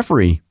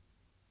Jeffrey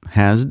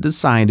has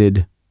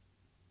decided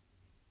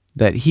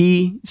that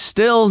he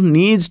still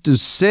needs to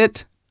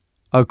sit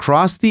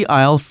across the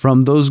aisle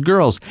from those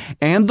girls.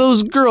 And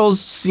those girls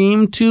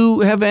seem to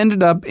have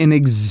ended up in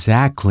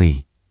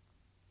exactly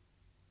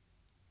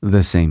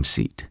the same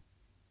seat.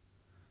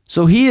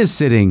 So he is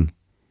sitting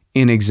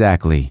in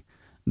exactly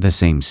the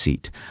same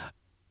seat.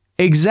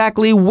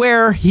 Exactly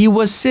where he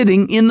was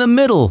sitting in the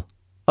middle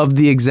of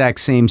the exact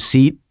same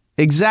seat.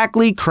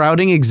 Exactly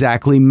crowding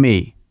exactly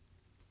me.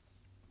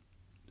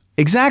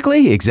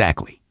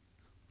 Exactly.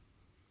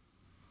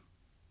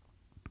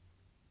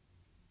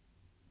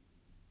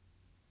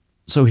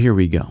 So here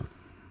we go.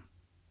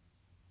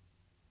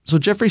 So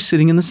Jeffrey's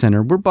sitting in the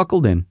center. We're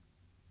buckled in.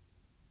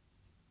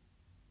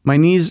 My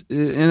knees,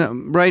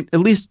 right? At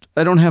least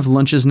I don't have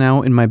lunches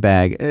now in my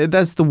bag.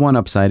 That's the one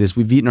upside is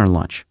we've eaten our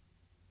lunch.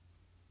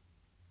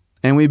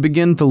 And we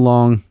begin the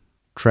long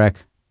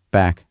trek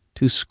back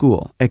to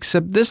school.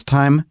 Except this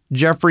time,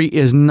 Jeffrey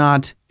is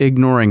not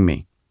ignoring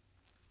me.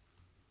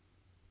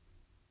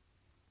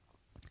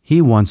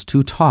 He wants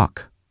to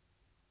talk.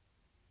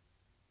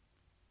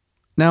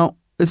 Now,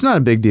 it's not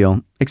a big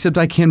deal, except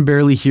I can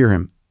barely hear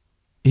him.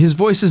 His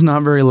voice is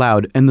not very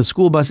loud, and the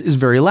school bus is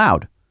very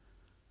loud.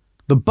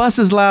 The bus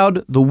is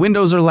loud, the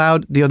windows are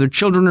loud, the other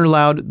children are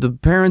loud, the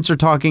parents are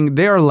talking,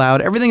 they are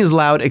loud, everything is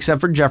loud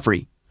except for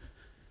Jeffrey.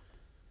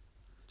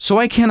 So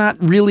I cannot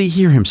really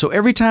hear him. So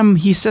every time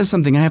he says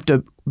something, I have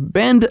to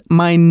bend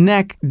my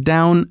neck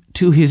down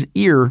to his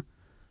ear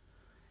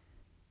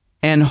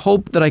and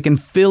hope that I can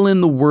fill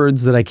in the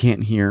words that I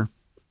can't hear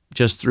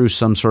just through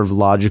some sort of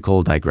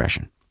logical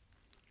digression.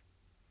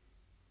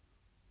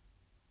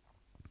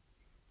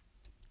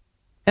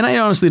 And I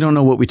honestly don't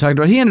know what we talked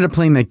about. He ended up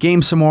playing that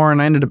game some more,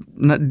 and I ended up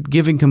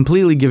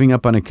completely giving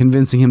up on it,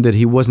 convincing him that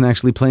he wasn't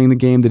actually playing the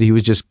game, that he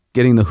was just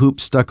getting the hoop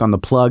stuck on the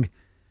plug.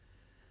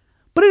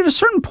 But at a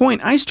certain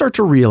point, I start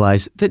to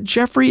realize that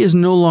Jeffrey is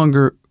no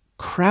longer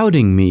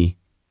crowding me.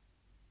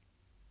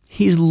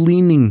 He's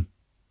leaning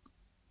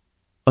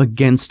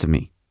against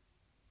me.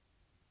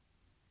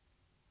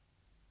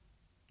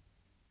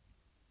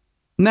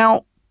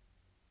 Now,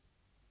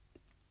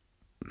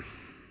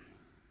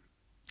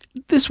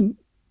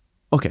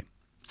 okay.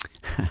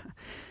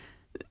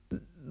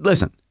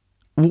 Listen,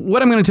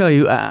 what I'm going to tell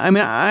you,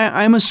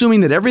 I'm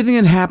assuming that everything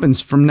that happens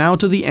from now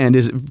to the end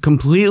is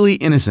completely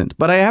innocent.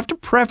 But I have to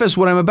preface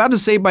what I'm about to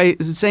say by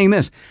saying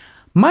this.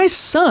 My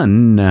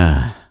son,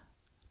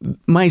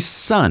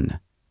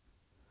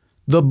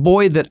 the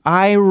boy that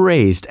I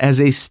raised as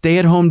a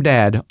stay-at-home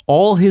dad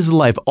all his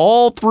life,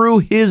 all through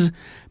his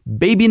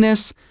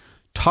babiness,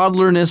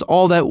 toddlerness,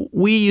 all that,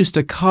 we used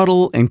to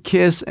cuddle and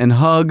kiss and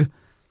hug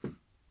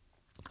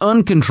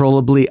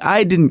uncontrollably.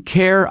 I didn't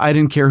care. I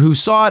didn't care who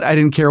saw it. I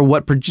didn't care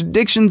what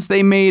predictions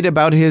they made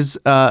about his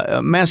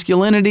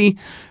masculinity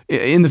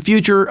in the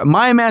future,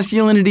 my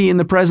masculinity in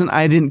the present.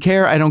 I didn't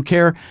care. I don't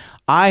care.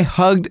 I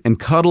hugged and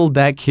cuddled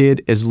that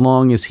kid as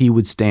long as he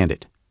would stand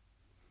it.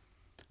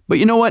 But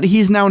you know what?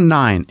 He's now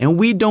 9 and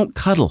we don't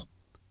cuddle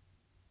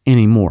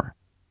anymore.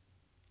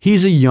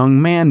 He's a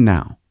young man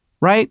now,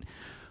 right?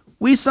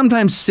 We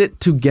sometimes sit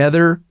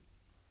together.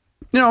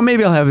 You know,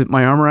 maybe I'll have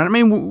my arm around. I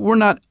mean, we're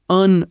not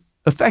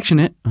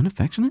unaffectionate,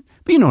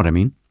 but you know what I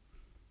mean.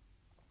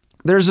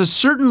 There's a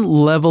certain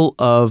level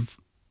of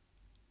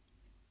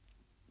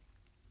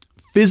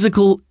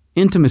physical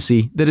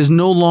intimacy that is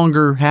no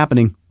longer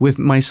happening with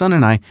my son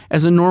and I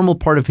as a normal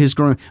part of his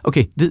growing.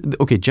 Okay,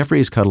 Jeffrey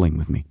is cuddling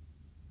with me.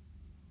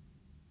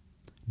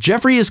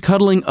 Jeffrey is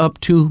cuddling up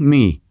to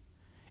me,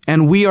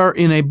 and we are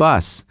in a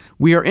bus.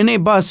 We are in a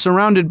bus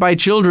surrounded by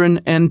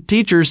children and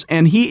teachers,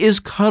 and he is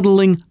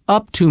cuddling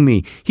up to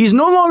me. He's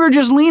no longer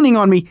just leaning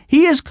on me.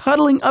 He is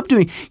cuddling up to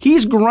me.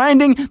 He's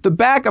grinding the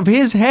back of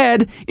his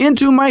head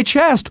into my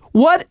chest.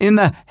 What in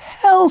the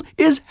hell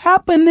is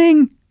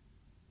happening?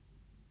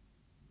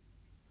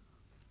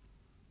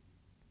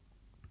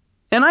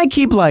 And I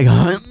keep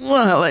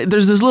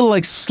there's this little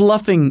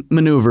sloughing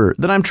maneuver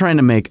that I'm trying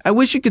to make. I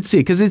wish you could see,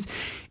 because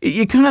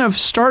you kind of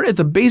start at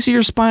the base of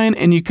your spine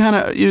and you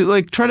try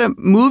to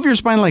move your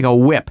spine like a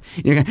whip.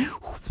 You're kind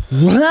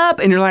of,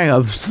 and you're like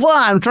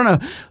I'm trying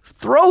to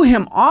throw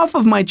him off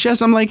of my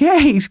chest. I'm like,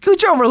 hey,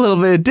 scooch over a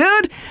little bit,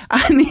 dude.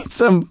 I need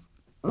some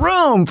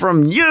room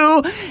from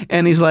you.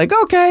 And he's like,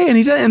 okay.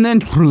 And then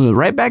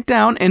right back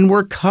down, and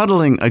we're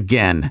cuddling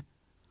again.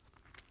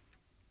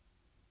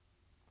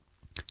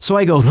 So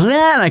I go,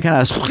 and I kind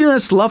of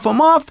slough him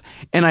off,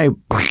 and I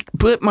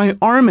put my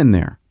arm in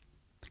there.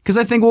 Because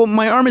I think, well,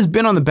 my arm has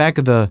been on the back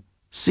of the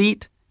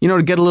seat,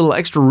 to get a little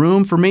extra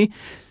room for me.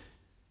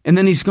 And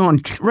then he's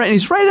going right, and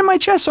he's right in my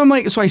chest. So I'm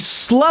like, so I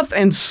slough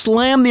and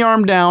slam the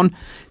arm down.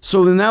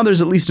 So now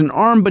there's at least an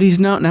arm, but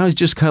now he's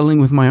just cuddling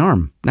with my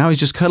arm. Now he's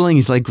just cuddling.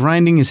 He's like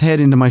grinding his head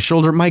into my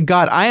shoulder. My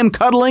God, I am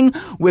cuddling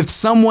with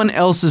someone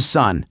else's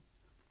son.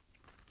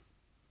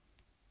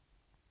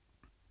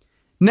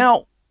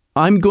 Now,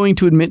 I'm going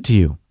to admit to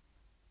you,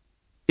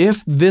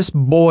 if this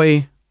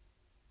boy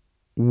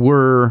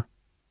were,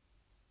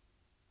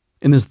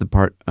 and this is the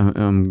part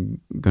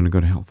I'm going to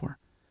go to hell for.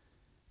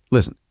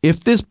 Listen,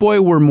 if this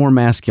boy were more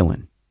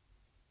masculine,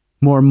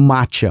 more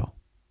macho,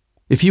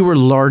 if he were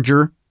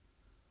larger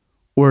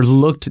or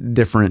looked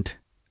different,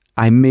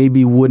 I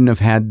maybe wouldn't have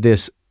had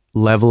this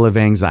level of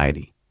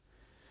anxiety.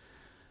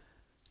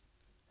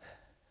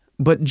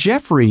 But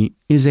Jeffrey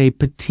is a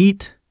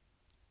petite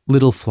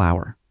little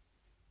flower.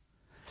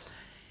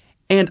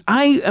 And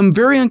I am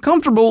very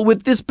uncomfortable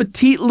with this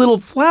petite little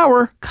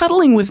flower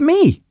cuddling with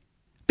me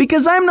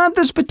because I'm not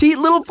this petite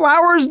little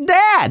flower's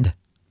dad.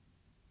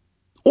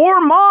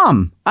 Or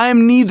mom. I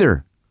am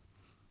neither.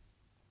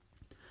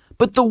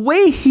 But the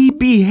way he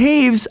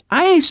behaves,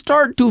 I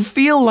start to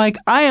feel like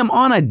I am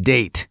on a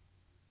date.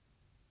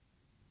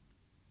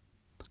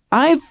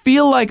 I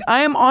feel like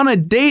I am on a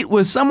date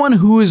with someone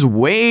who is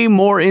way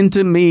more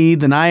into me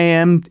than I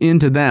am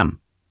into them.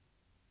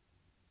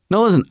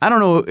 Now listen, I don't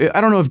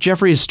know if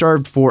Jeffrey is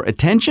starved for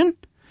attention,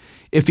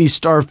 if he's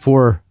starved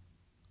for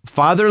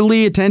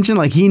fatherly attention,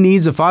 like he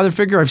needs a father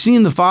figure. I've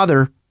seen the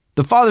father.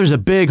 The father's a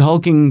big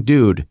hulking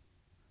dude.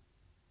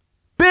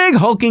 Big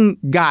hulking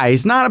guy.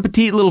 He's not a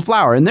petite little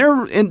flower.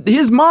 And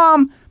his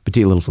mom,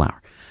 petite little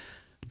flower.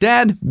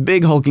 Dad,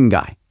 big hulking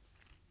guy.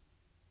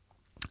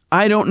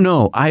 I don't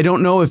know. I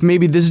don't know if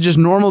maybe this is just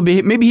normal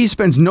behavior. Maybe he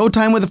spends no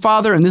time with the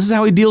father and this is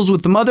how he deals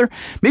with the mother.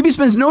 Maybe he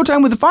spends no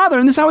time with the father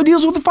and this is how he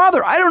deals with the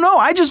father. I don't know.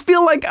 I just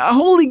feel like,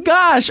 holy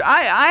gosh,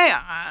 I'm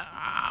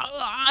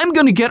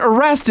going to get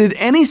arrested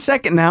any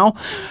second now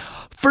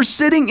for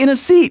sitting in a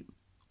seat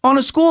on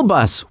a school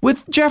bus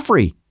with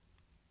Jeffrey.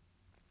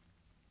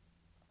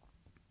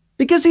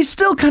 Because he's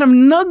still kind of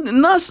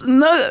nuzzling?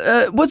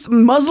 What's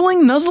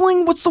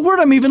the word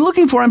I'm even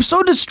looking for? I'm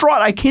so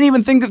distraught. I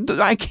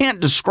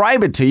can't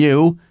describe it to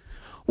you.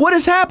 What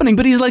is happening?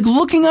 But he's like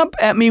looking up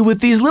at me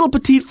with these little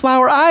petite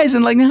flower eyes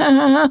and like,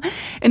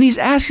 and he's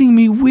asking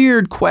me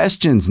weird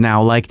questions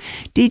now. Like,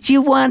 did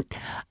you want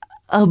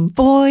a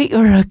boy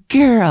or a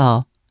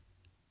girl?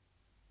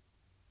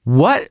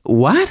 What?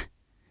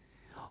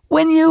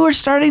 When you were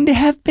starting to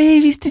have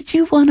babies, did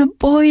you want a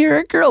boy or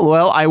a girl?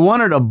 Well, I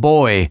wanted a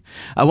boy.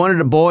 I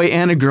wanted a boy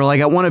and a girl. I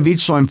got one of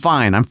each, so I'm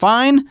fine. I'm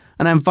fine,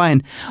 and I'm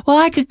fine. Well,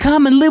 I could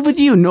come and live with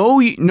you.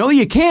 No,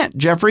 you can't,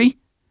 Jeffrey.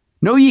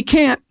 No, you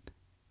can't.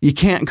 You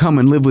can't come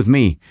and live with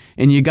me.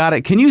 And you got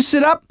it. Can you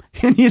sit up?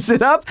 Can you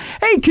sit up?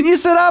 Hey, can you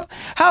sit up?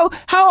 How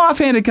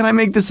offhanded can I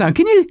make this sound?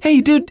 Can you? Hey,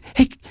 dude.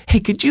 Hey,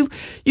 could you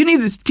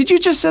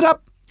just sit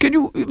up?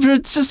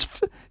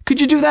 Could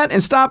you do that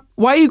and stop?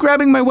 Why are you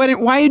grabbing my wedding?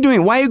 Why are you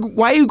doing? Why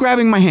are you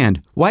grabbing my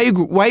hand? Why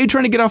are you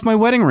trying to get off my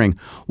wedding ring?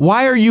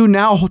 Why are you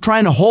now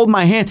trying to hold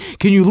my hand?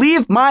 Can you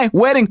leave my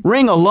wedding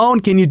ring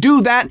alone? Can you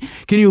do that?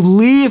 Can you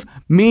leave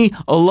me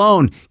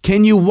alone?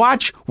 Can you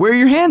watch where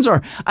your hands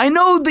are? I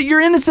know that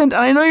you're innocent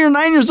and I know you're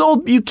 9 years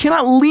old, but you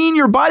cannot lean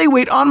your body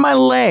weight on my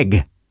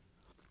leg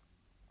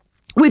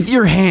with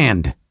your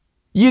hand.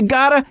 You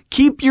gotta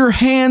keep your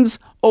hands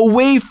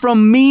away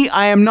from me.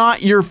 I am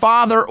not your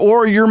father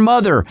or your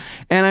mother.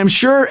 And I'm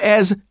sure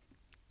as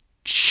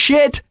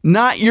shit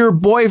not your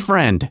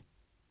boyfriend.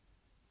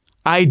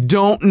 I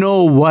don't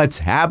know what's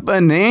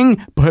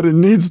happening, but it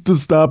needs to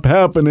stop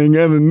happening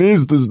and it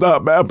needs to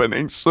stop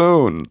happening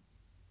soon.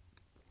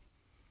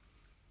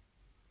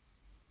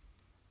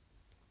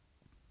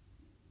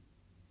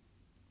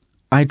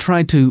 I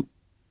tried to,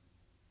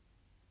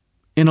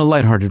 in a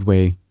lighthearted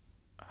way,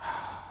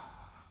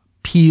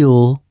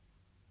 peel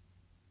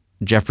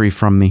Jeffrey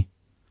from me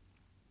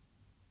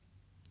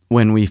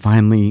when we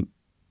finally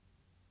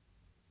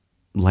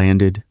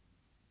landed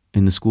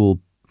in the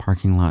school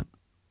parking lot.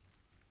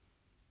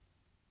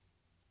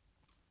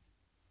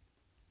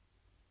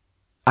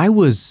 I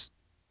was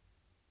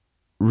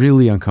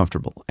really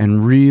uncomfortable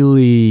and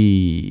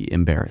really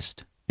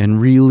embarrassed and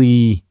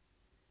really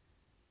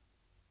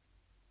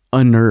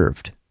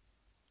unnerved.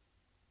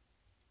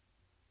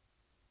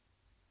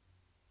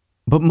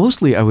 But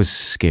mostly I was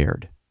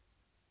scared.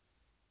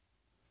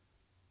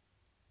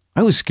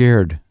 I was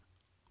scared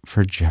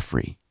for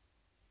Jeffrey.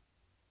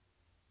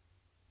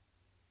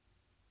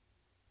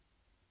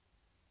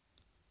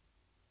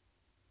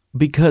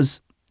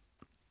 Because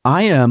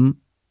I am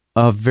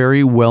a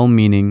very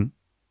well-meaning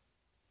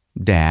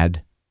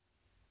dad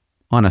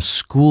on a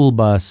school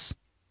bus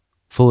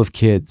full of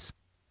kids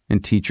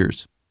and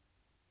teachers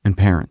and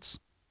parents.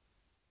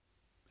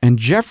 And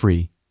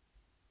Jeffrey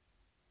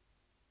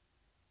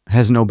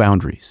has no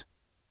boundaries.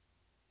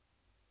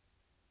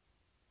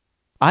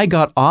 I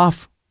got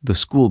off the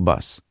school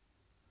bus.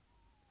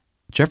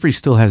 Jeffrey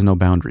still has no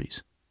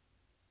boundaries.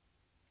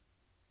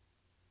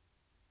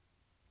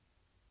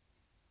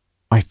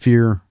 I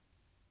fear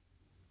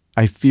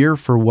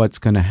for what's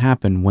going to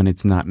happen when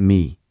it's not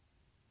me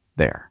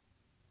there.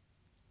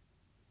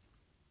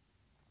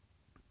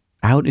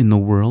 Out in the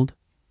world,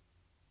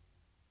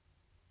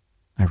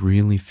 I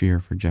really fear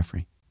for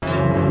Jeffrey.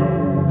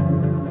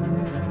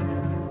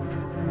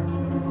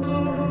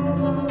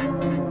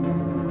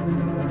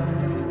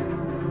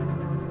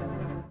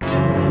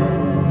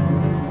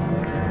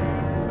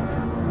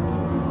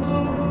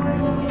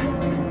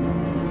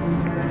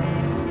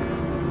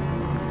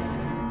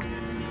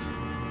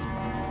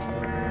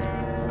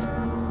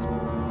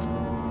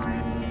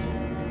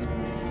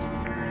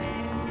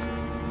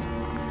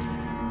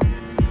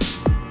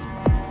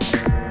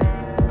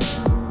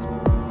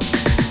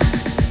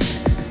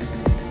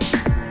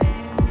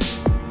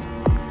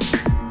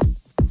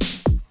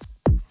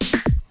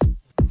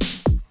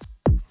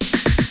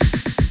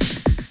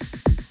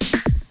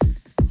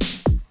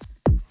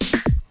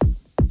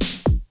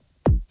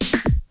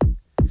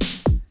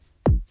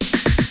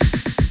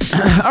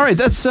 All right,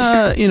 that's,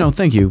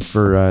 thank you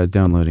for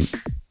downloading.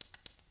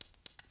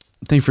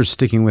 Thank you for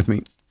sticking with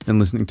me and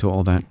listening to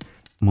all that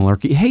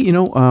malarkey. Hey,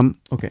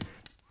 okay.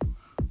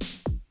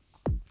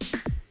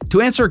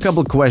 To answer a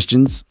couple of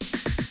questions,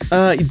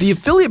 the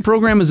affiliate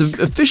program is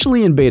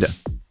officially in beta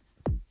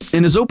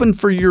and is open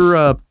for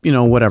your,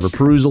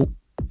 perusal.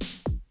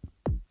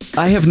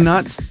 I have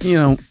not,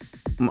 no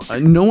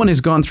one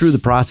has gone through the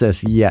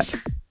process yet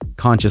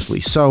consciously.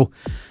 So,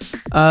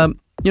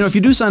 if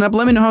you do sign up,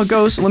 let me know how it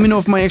goes. Let me know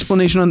if my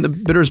explanation on the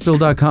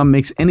bitterspill.com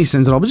makes any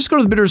sense at all. But just go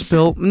to the Bitters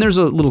Pill, and there's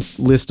a little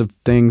list of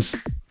things.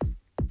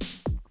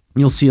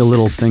 You'll see a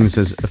little thing that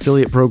says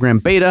affiliate program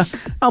beta.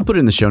 I'll put it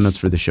in the show notes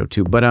for the show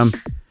too. But I think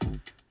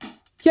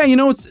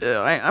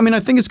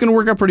it's going to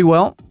work out pretty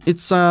well.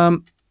 It's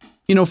for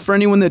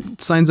anyone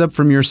that signs up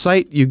from your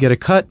site, you get a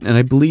cut, and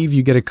I believe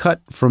you get a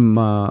cut from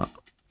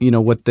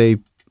what they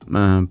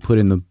put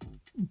in the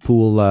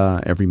pool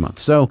every month.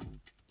 So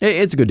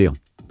it's a good deal.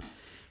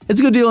 It's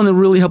a good deal, and it'll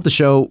really help the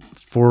show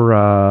for,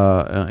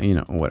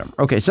 whatever.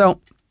 Okay, so,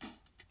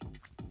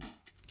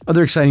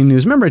 other exciting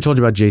news. Remember I told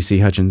you about J.C.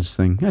 Hutchins'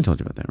 thing? I told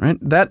you about that, right?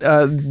 That,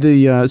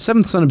 the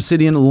Seventh Son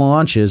Obsidian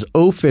launches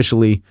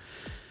officially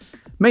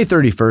May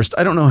 31st.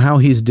 I don't know how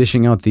he's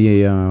dishing out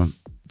the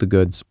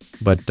goods,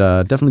 but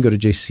definitely go to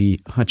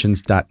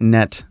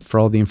jchutchins.net for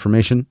all the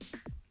information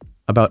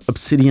about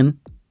Obsidian.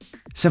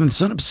 Seventh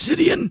Son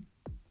Obsidian.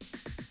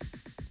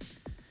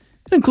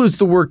 It includes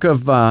the work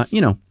of,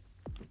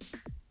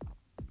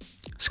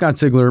 Scott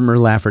Sigler, Mur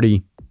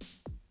Lafferty,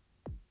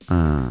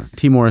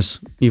 T. Morris,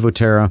 Evo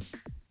Terra,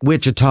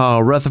 Wichita,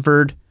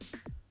 Rutherford,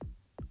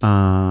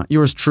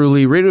 yours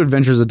truly, Radio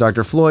Adventures of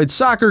Dr. Floyd,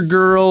 Soccer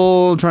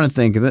Girl, I'm trying to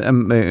think, it's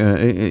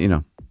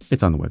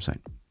on the website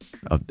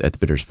at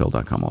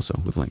thebitterspill.com also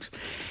with links.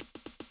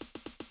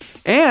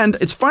 And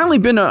it's finally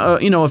been,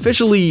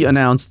 officially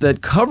announced that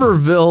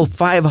Coverville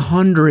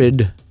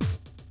 500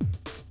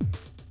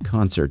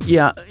 concert.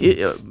 Yeah,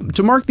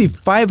 to mark the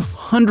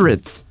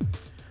 500th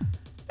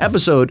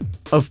episode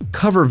of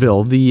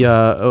Coverville, the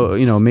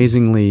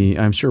amazingly,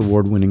 I'm sure,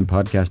 award-winning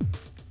podcast.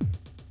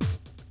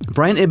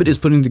 Brian Ibbett is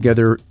putting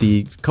together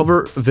the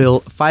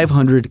Coverville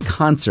 500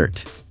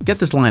 concert. Get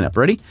this lineup,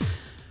 ready?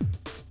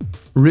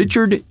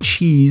 Richard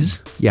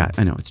Cheese, yeah,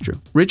 I know it's true.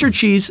 Richard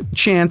Cheese,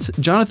 Chance,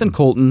 Jonathan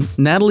Colton,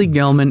 Natalie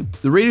Gelman,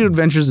 The Radio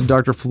Adventures of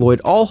Dr.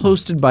 Floyd, all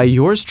hosted by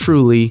yours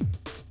truly,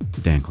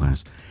 Dan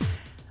Class.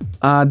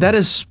 That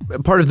is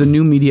part of the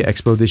New Media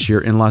Expo this year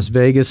in Las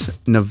Vegas,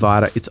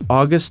 Nevada. It's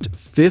August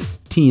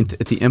 15th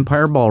at the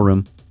Empire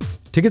Ballroom.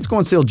 Tickets go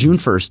on sale June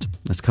 1st.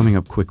 That's coming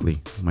up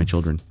quickly, my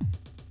children.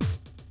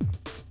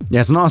 Yeah,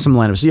 it's an awesome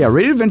lineup. So yeah,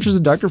 Radio Adventures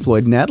of Dr.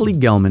 Floyd, Natalie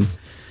Gelman,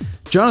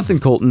 Jonathan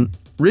Colton,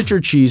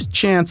 Richard Cheese,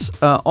 Chance,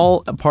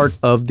 all a part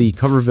of the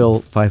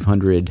Coverville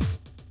 500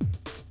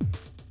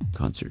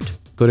 concert.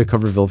 Go to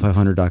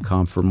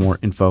coverville500.com for more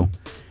info.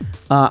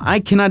 I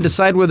cannot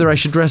decide whether I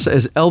should dress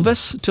as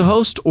Elvis to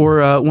host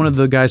or one of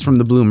the guys from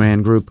the Blue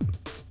Man Group.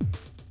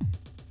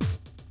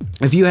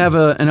 If you have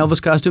an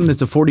Elvis costume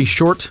that's a 40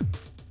 short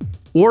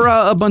or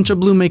a bunch of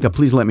blue makeup,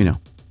 please let me know.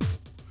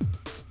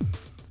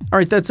 All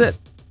right, that's it.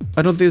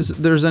 I don't think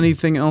there's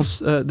anything else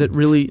that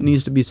really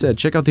needs to be said.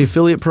 Check out the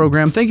affiliate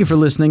program. Thank you for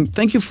listening.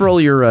 Thank you for all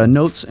your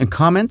notes and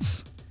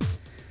comments.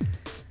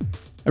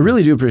 I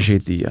really do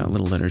appreciate the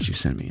little letters you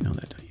sent me. You know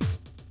that, don't you?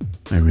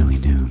 I really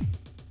do.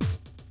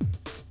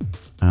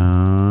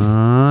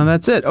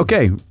 That's it.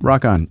 Okay,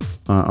 rock on.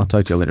 I'll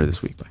talk to you later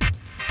this week. Bye.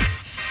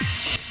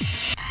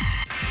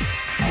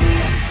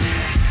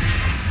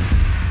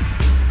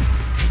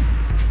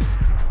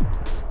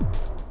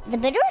 The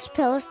Bitters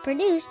Pill is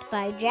produced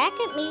by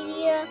Jacket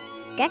Media,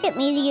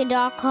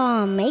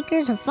 jacketmedia.com,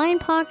 makers of fine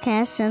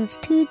podcasts since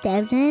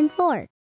 2004.